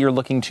 Maybe you're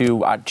looking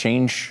to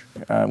change.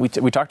 We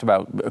talked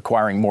about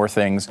acquiring more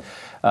things.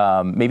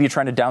 Maybe you're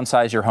trying to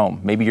downsize your home.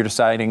 Maybe you're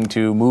deciding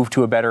to move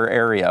to a better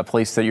area, a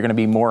place that you're going to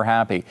be more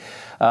happy.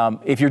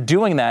 If you're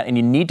doing that and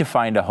you need to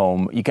find a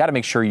home, you got to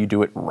make sure you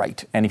do it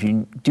right. And if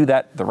you do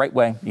that the right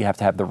way, you have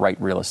to have the right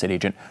real estate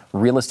agent.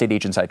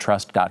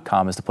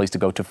 RealestateAgentsITrust.com is the place to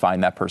go to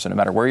find that person, no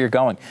matter where you're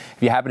going.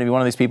 If you happen to be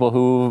one of these people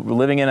who are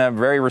living in a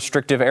very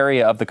restrictive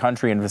area of the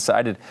country and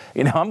decided,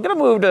 I'm going to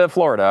move to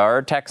Florida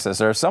or Texas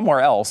or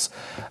somewhere else,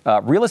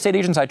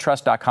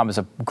 RealestateAgentsITrust.com is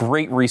a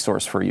great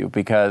resource for you,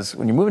 because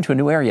when you're moving to a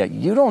new area,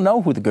 you don't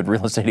know who the good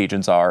real estate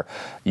agents are.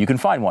 You can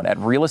find one at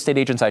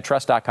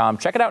RealestateAgentsITrust.com.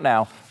 Check it out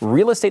now,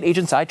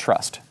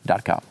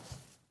 RealestateAgentsITrust.com.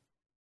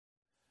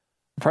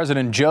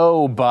 President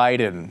Joe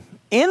Biden,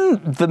 in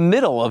the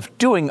middle of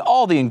doing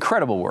all the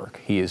incredible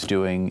work he is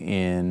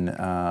doing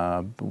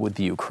with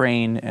the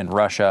Ukraine and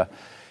Russia,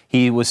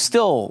 he was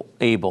still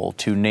able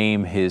to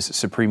name his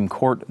Supreme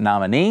Court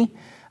nominee.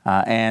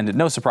 And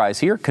no surprise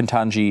here,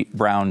 Ketanji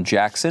Brown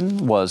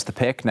Jackson was the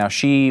pick. Now,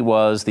 she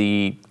was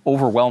the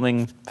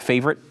overwhelming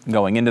favorite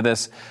going into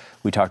this.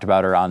 We talked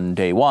about her on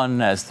day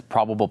one as the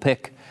probable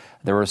pick.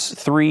 There was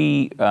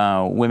three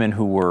women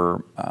who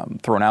were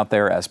thrown out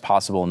there as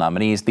possible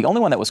nominees. The only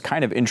one that was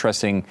kind of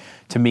interesting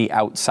to me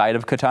outside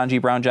of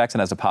Ketanji Brown Jackson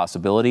as a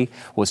possibility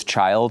was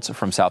Childs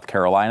from South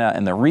Carolina.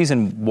 And the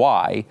reason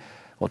why,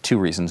 well, two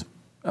reasons.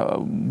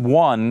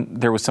 One,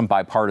 there was some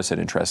bipartisan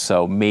interest.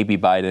 So maybe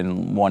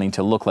Biden wanting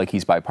to look like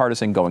he's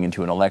bipartisan going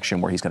into an election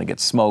where he's going to get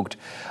smoked.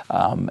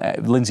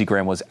 Lindsey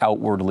Graham was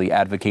outwardly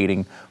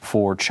advocating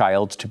for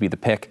Childs to be the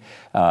pick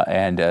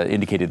and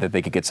indicated that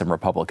they could get some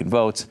Republican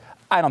votes.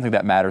 I don't think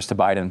that matters to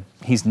Biden.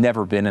 He's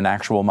never been an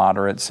actual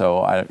moderate,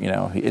 so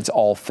it's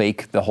all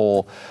fake. The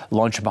whole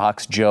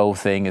lunchbox Joe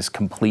thing is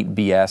complete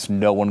BS.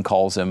 No one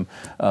calls him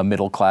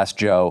middle class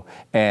Joe,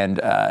 and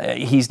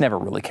he's never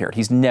really cared.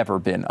 He's never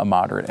been a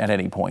moderate at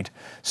any point.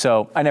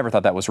 So I never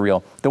thought that was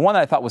real. The one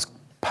that I thought was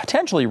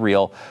potentially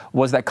real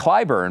was that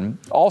Clyburn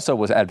also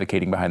was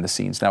advocating behind the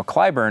scenes. Now,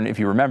 Clyburn, if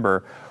you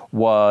remember,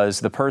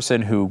 was the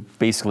person who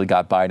basically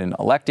got Biden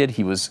elected.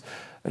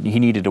 He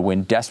needed to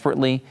win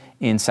desperately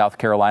in South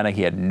Carolina.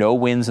 He had no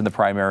wins in the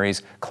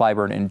primaries.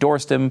 Clyburn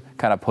endorsed him,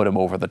 kind of put him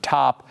over the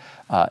top.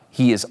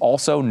 He is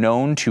also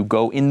known to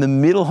go in the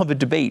middle of a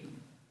debate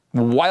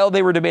while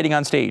they were debating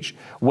on stage,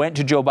 went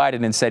to Joe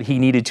Biden and said he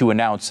needed to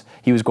announce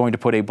he was going to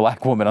put a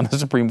black woman on the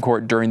Supreme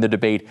Court during the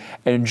debate.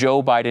 And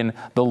Joe Biden,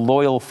 the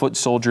loyal foot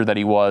soldier that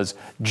he was,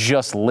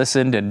 just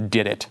listened and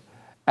did it,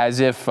 as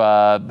if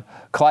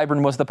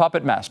Clyburn was the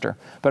puppet master,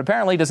 but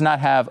apparently does not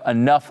have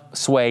enough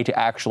sway to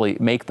actually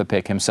make the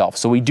pick himself.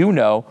 So we do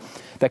know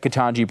that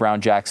Ketanji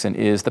Brown Jackson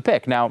is the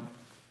pick. Now,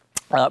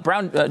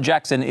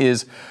 Jackson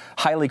is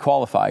highly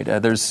qualified.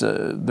 There's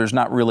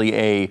not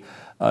really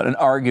an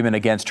argument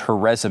against her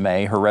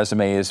resume. Her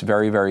resume is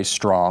very, very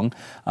strong.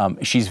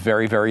 She's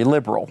very, very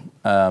liberal,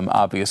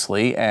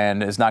 obviously,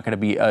 and is not going to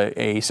be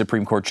a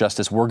Supreme Court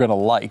justice we're going to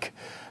like,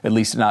 at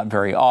least not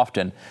very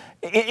often.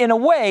 In a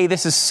way,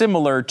 this is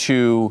similar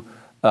to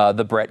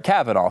the Brett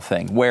Kavanaugh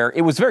thing, where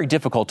it was very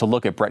difficult to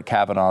look at Brett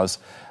Kavanaugh's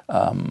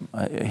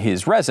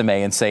his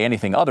resume and say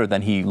anything other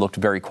than he looked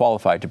very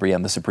qualified to be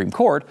on the Supreme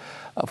Court.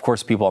 Of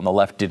course, people on the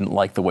left didn't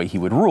like the way he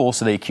would rule,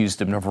 so they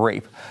accused him of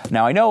rape.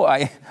 Now,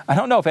 I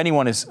don't know if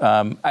anyone is,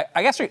 I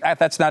guess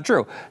that's not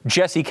true.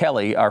 Jesse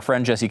Kelly, our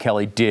friend Jesse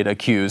Kelly, did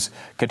accuse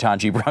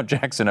Ketanji Brown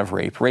Jackson of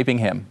raping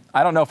him.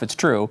 I don't know if it's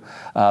true,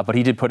 but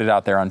he did put it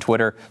out there on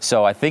Twitter,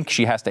 so I think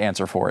she has to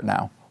answer for it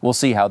now. We'll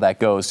see how that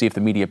goes, see if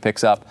the media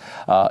picks up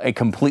a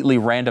completely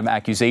random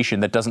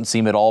accusation that doesn't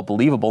seem at all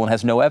believable and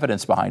has no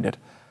evidence behind it.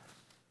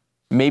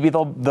 Maybe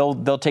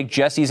they'll take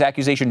Jesse's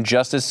accusation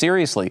just as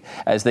seriously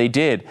as they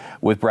did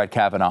with Brett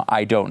Kavanaugh.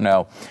 I don't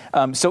know.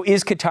 So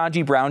is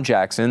Ketanji Brown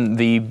Jackson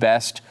the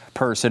best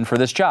person for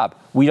this job?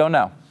 We don't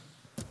know.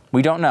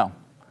 We don't know.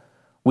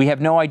 We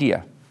have no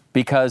idea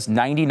because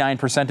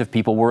 99% of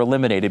people were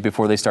eliminated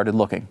before they started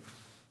looking.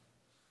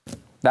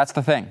 That's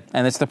the thing.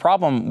 And it's the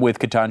problem with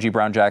Ketanji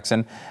Brown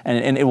Jackson,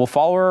 and it will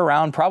follow her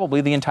around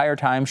probably the entire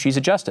time she's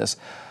a justice,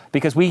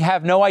 because we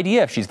have no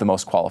idea if she's the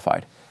most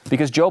qualified.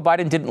 Because Joe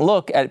Biden didn't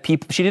look at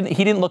people, he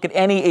didn't look at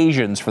any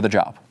Asians for the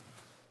job.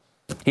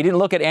 He didn't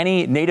look at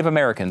any Native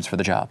Americans for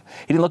the job.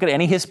 He didn't look at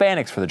any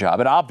Hispanics for the job,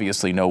 and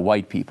obviously no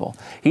white people.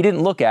 He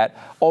didn't look at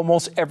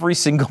almost every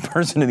single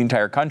person in the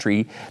entire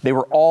country. They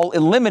were all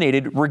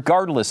eliminated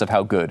regardless of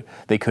how good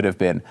they could have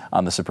been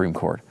on the Supreme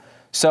Court.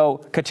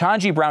 So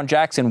Ketanji Brown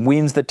Jackson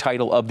wins the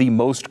title of the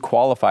most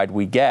qualified,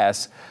 we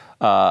guess,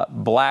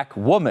 black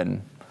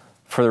woman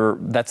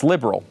that's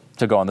liberal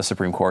to go on the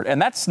Supreme Court. And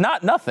that's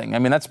not nothing. I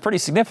mean, that's pretty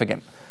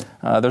significant.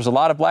 There's a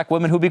lot of black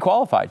women who'd be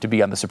qualified to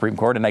be on the Supreme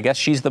Court, and I guess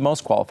she's the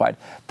most qualified.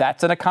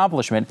 That's an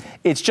accomplishment.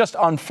 It's just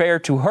unfair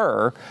to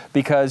her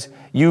because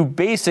you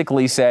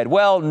basically said,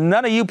 well,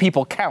 none of you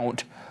people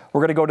count.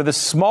 We're going to go to this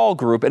small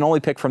group and only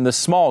pick from this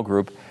small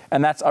group.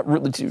 And that's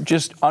really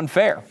just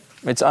unfair.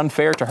 It's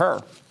unfair to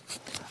her.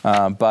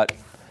 But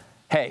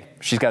hey,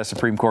 she's got a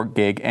Supreme Court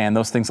gig, and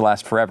those things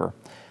last forever.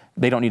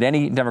 They don't need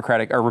any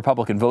Democratic or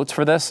Republican votes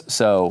for this,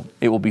 so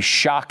it will be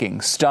shocking,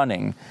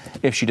 stunning,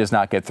 if she does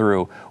not get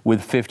through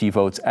with 50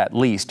 votes at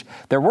least.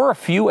 There were a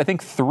few, I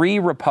think 3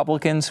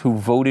 Republicans who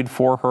voted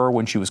for her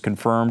when she was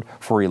confirmed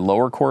for a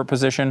lower court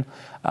position.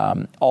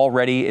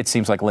 Already, it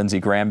seems like Lindsey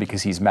Graham,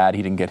 because he's mad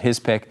he didn't get his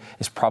pick,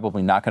 is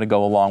probably not going to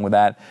go along with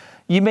that.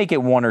 You make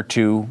it 1 or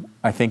 2,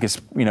 I think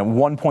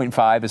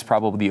 1.5 is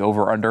probably the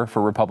over-under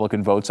for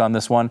Republican votes on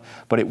this one,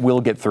 but it will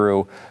get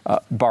through,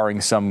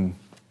 barring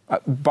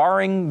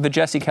the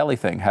Jesse Kelly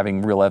thing,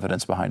 having real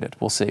evidence behind it.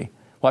 We'll see.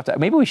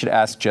 Maybe we should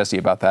ask Jesse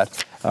about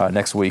that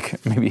next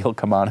week. Maybe he'll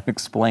come on and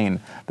explain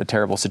the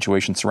terrible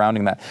situation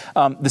surrounding that.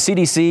 The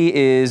CDC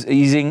is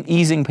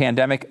easing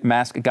pandemic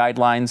mask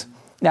guidelines.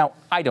 Now,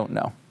 I don't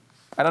know.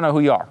 I don't know who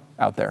you are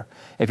out there.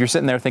 If you're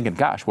sitting there thinking,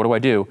 gosh, what do I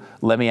do?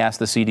 Let me ask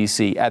the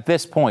CDC. At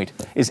this point,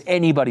 is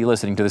anybody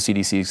listening to the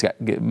CDC's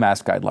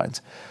mask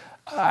guidelines?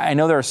 I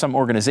know there are some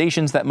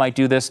organizations that might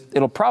do this.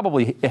 It'll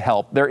probably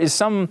help. There is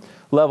some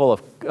level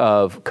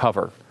of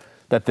cover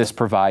that this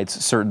provides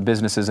certain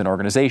businesses and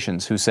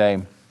organizations who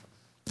say,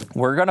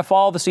 we're going to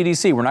follow the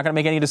CDC. We're not going to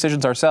make any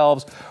decisions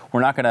ourselves.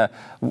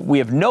 We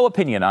have no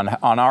opinion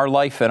on our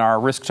life and our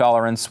risk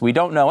tolerance. We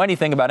don't know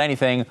anything about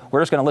anything.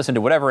 We're just going to listen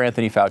to whatever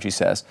Anthony Fauci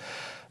says.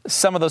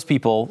 Some of those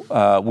people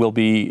will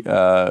be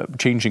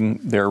changing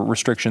their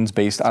restrictions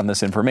based on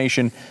this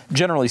information.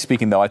 Generally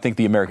speaking, though, I think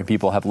the American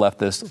people have left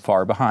this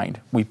far behind.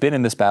 We've been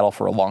in this battle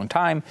for a long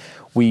time.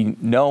 We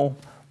know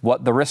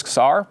what the risks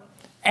are,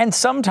 and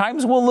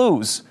sometimes we'll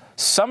lose.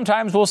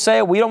 Sometimes we'll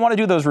say we don't want to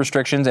do those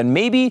restrictions, and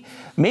maybe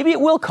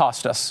it will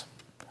cost us.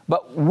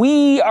 But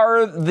we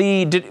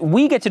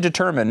get to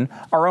determine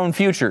our own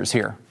futures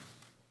here.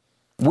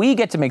 We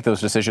get to make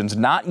those decisions,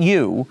 not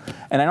you.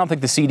 And I don't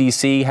think the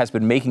CDC has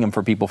been making them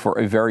for people for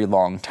a very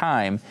long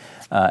time.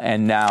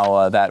 And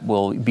now that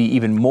will be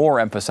even more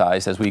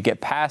emphasized as we get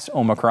past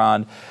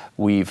Omicron.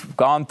 We've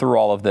gone through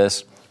all of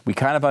this. We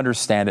kind of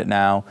understand it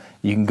now.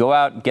 You can go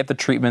out and get the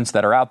treatments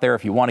that are out there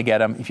if you want to get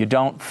them. If you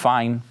don't,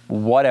 fine,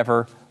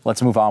 whatever.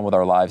 Let's move on with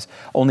our lives.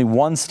 Only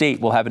one state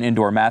will have an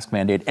indoor mask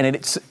mandate.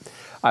 And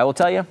I will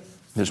tell you,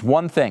 there's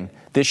one thing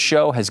this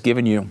show has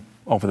given you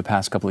over the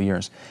past couple of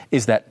years,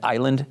 is that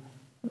island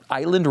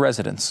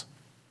residents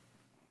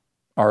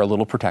are a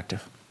little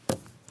protective.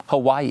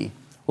 Hawaii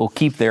will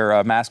keep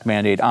their mask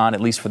mandate on,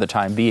 at least for the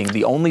time being,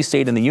 the only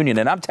state in the union.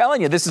 And I'm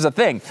telling you, this is a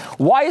thing.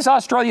 Why is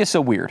Australia so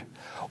weird?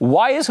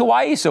 Why is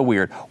Hawaii so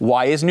weird?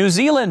 Why is New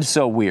Zealand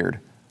so weird?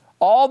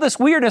 All this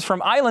weirdness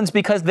from islands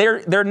because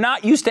they're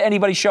not used to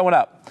anybody showing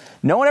up.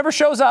 No one ever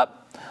shows up.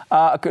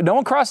 No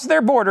one crosses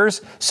their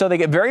borders, so they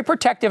get very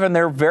protective and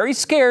they're very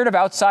scared of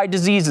outside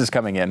diseases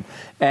coming in.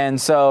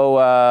 And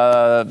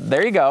so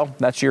there you go.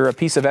 That's your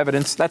piece of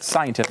evidence. That's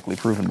scientifically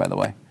proven, by the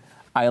way.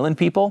 Island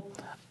people,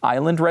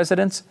 island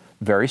residents,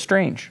 very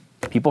strange.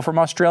 People from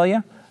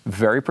Australia,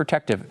 very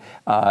protective,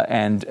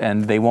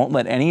 and they won't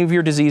let any of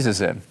your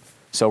diseases in.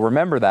 So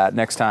remember that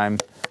next time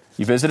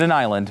you visit an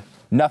island,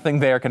 nothing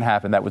there can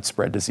happen that would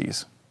spread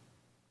disease.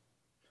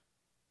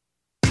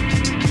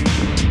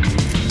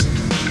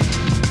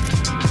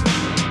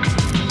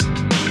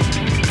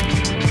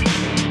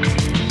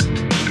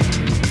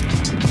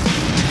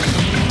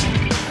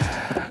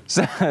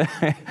 So,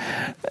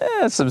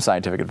 that's some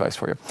scientific advice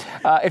for you.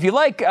 If you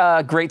like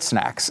great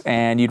snacks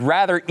and you'd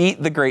rather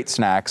eat the great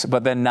snacks,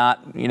 but then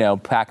not,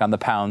 pack on the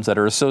pounds that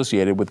are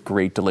associated with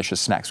great,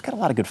 delicious snacks, we've got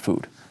a lot of good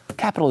food.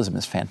 Capitalism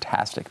is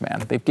fantastic,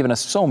 man. They've given us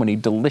so many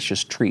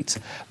delicious treats.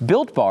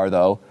 Built Bar,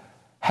 though,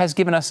 has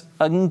given us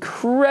an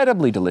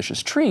incredibly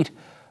delicious treat,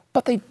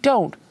 but they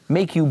don't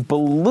make you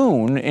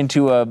balloon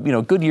into a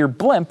Goodyear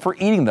blimp for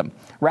eating them.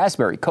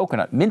 Raspberry,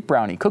 coconut, mint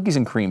brownie, cookies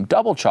and cream,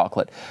 double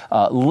chocolate,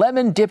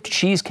 lemon-dipped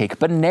cheesecake,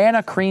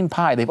 banana cream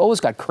pie. They've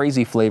always got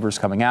crazy flavors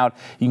coming out.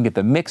 You can get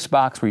the mix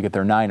box where you get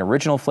their 9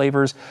 original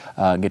flavors,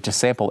 get to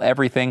sample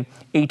everything.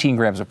 18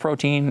 grams of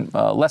protein,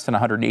 less than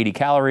 180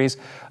 calories,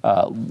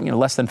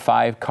 less than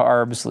 5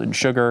 carbs and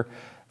sugar.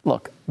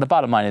 Look, the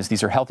bottom line is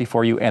these are healthy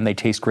for you and they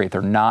taste great.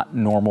 They're not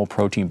normal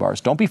protein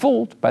bars. Don't be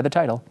fooled by the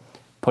title.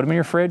 Put them in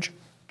your fridge,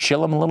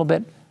 chill them a little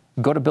bit.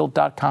 Go to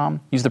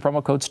Built.com, use the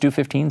promo code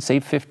STU15,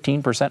 save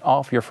 15%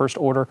 off your first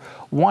order.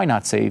 Why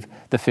not save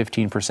the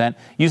 15%?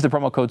 Use the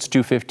promo code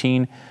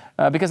STU15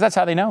 because that's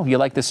how they know you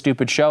like this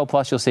stupid show.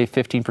 Plus, you'll save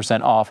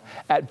 15% off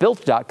at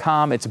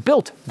Built.com. It's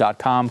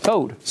Built.com,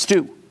 code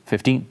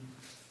STU15.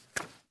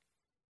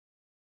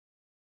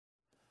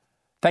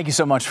 Thank you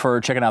so much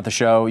for checking out the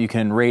show. You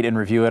can rate and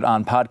review it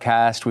on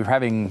podcast. We're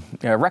having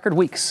record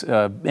weeks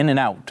in and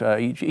out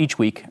each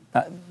week,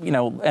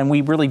 and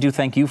we really do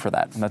thank you for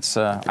that. That's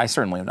I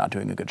certainly am not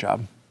doing a good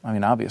job. I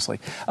mean,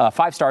 obviously.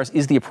 5 stars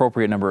is the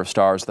appropriate number of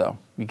stars, though.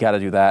 You got to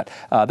do that.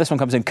 This one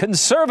comes in.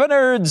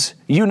 Conservanerds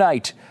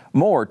unite.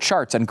 More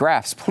charts and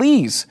graphs,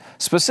 please.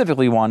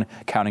 Specifically one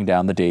counting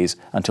down the days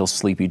until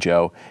Sleepy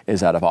Joe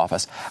is out of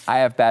office. I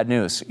have bad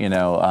news.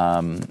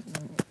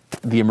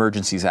 The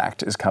Emergencies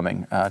Act is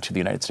coming to the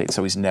United States,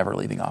 so he's never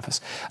leaving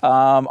office.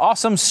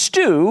 Awesome,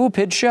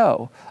 stupid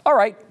show. All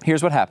right,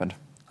 here's what happened.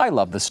 I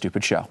love this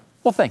stupid show.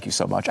 Well, thank you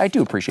so much. I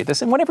do appreciate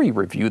this. And whenever you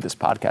review this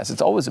podcast,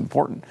 it's always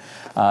important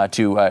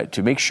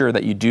to make sure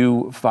that you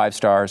do 5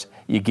 stars.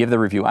 You give the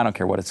review. I don't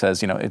care what it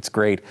says. It's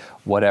great,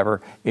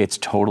 whatever. It's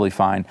totally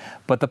fine.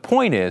 But the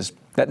point is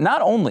that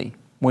not only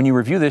when you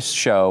review this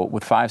show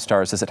with 5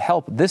 stars does it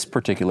help this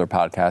particular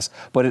podcast,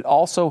 but it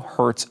also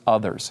hurts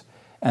others.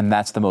 And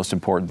that's the most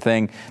important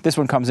thing. This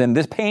one comes in.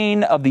 This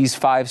pain of these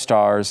 5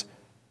 stars,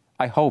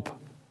 I hope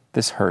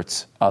this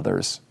hurts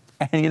others.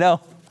 And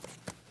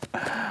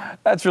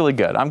that's really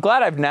good. I'm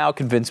glad I've now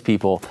convinced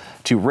people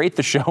to rate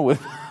the show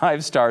with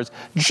 5 stars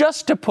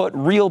just to put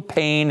real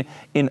pain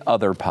in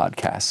other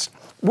podcasts.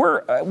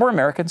 We're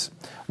Americans.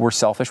 We're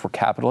selfish. We're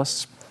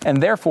capitalists.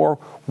 And therefore,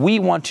 we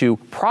want to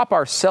prop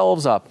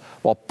ourselves up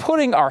while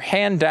putting our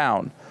hand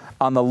down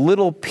on the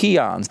little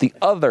peons, the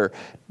other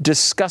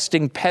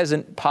disgusting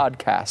peasant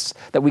podcasts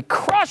that we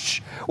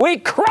crush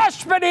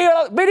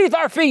beneath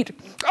our feet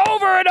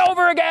over and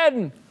over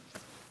again.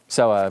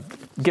 So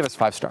give us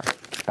 5 stars.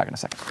 Back in a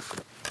second.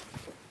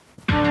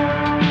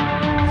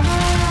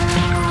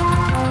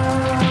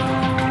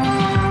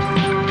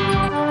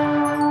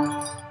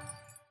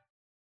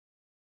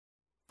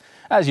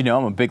 As you know,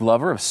 I'm a big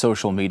lover of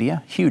social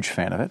media, huge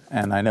fan of it,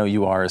 and I know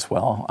you are as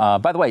well.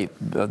 By the way,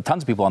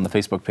 tons of people on the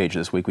Facebook page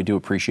this week. We do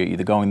appreciate you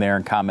going there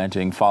and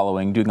commenting,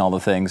 following, doing all the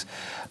things.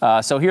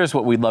 So here's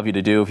what we'd love you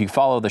to do. If you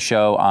follow the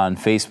show on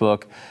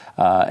Facebook,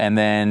 and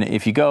then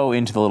if you go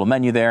into the little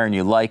menu there and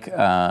you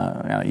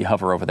you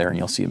hover over there and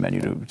you'll see a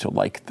menu to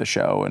like the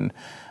show, and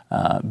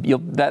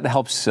that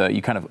helps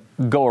you kind of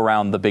go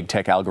around the big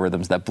tech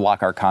algorithms that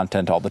block our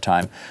content all the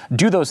time.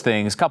 Do those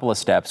things, couple of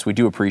steps. We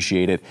do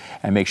appreciate it.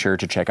 And make sure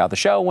to check out the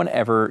show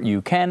whenever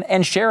you can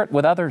and share it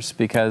with others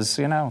because,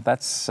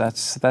 that's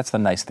the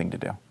nice thing to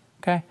do.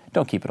 Okay?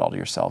 Don't keep it all to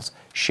yourselves.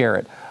 Share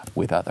it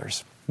with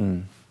others.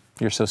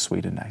 You're so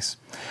sweet and nice.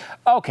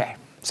 Okay,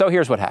 so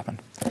here's what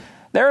happened.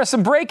 There are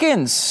some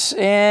break-ins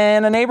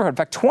in a neighborhood. In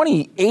fact,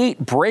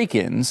 28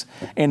 break-ins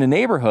in a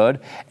neighborhood,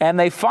 and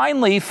they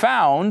finally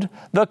found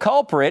the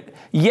culprit.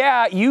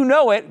 Yeah, you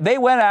know it. They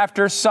went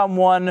after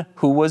someone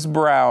who was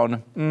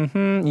brown.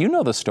 You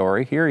know the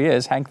story. Here he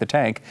is, Hank the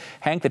Tank.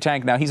 Hank the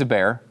Tank, now he's a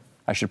bear.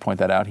 I should point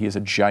that out. He is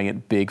a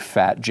giant, big,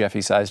 fat,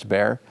 Jeffy-sized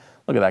bear.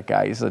 Look at that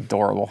guy. He's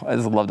adorable. I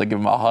just love to give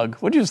him a hug.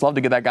 Wouldn't you just love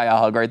to give that guy a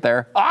hug right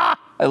there? I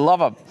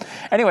love him.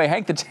 Anyway,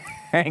 Hank the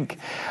Tank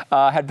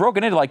had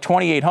broken into like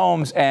 28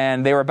 homes,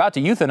 and they were about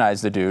to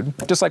euthanize the dude,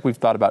 just like we've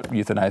thought about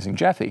euthanizing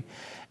Jeffy.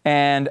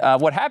 And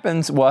what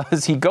happens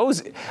was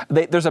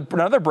there's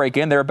another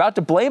break-in. They're about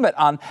to blame it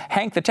on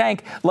Hank the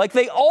Tank, like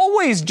they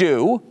always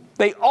do.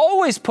 They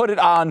always put it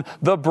on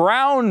the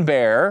brown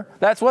bear.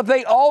 That's what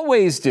they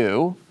always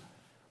do.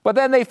 But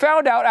then they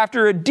found out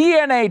after a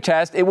DNA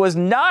test, it was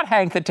not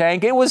Hank the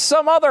Tank, it was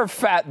some other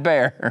fat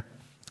bear.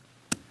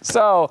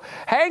 So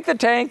Hank the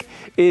Tank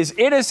is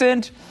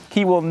innocent.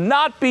 He will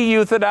not be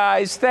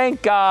euthanized,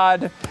 thank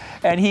God.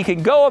 And he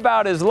can go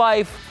about his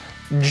life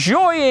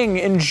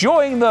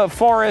enjoying the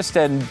forest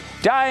and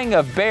dying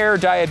of bear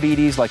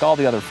diabetes like all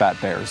the other fat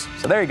bears.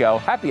 So there you go.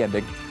 Happy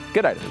ending.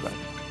 Good night, everybody.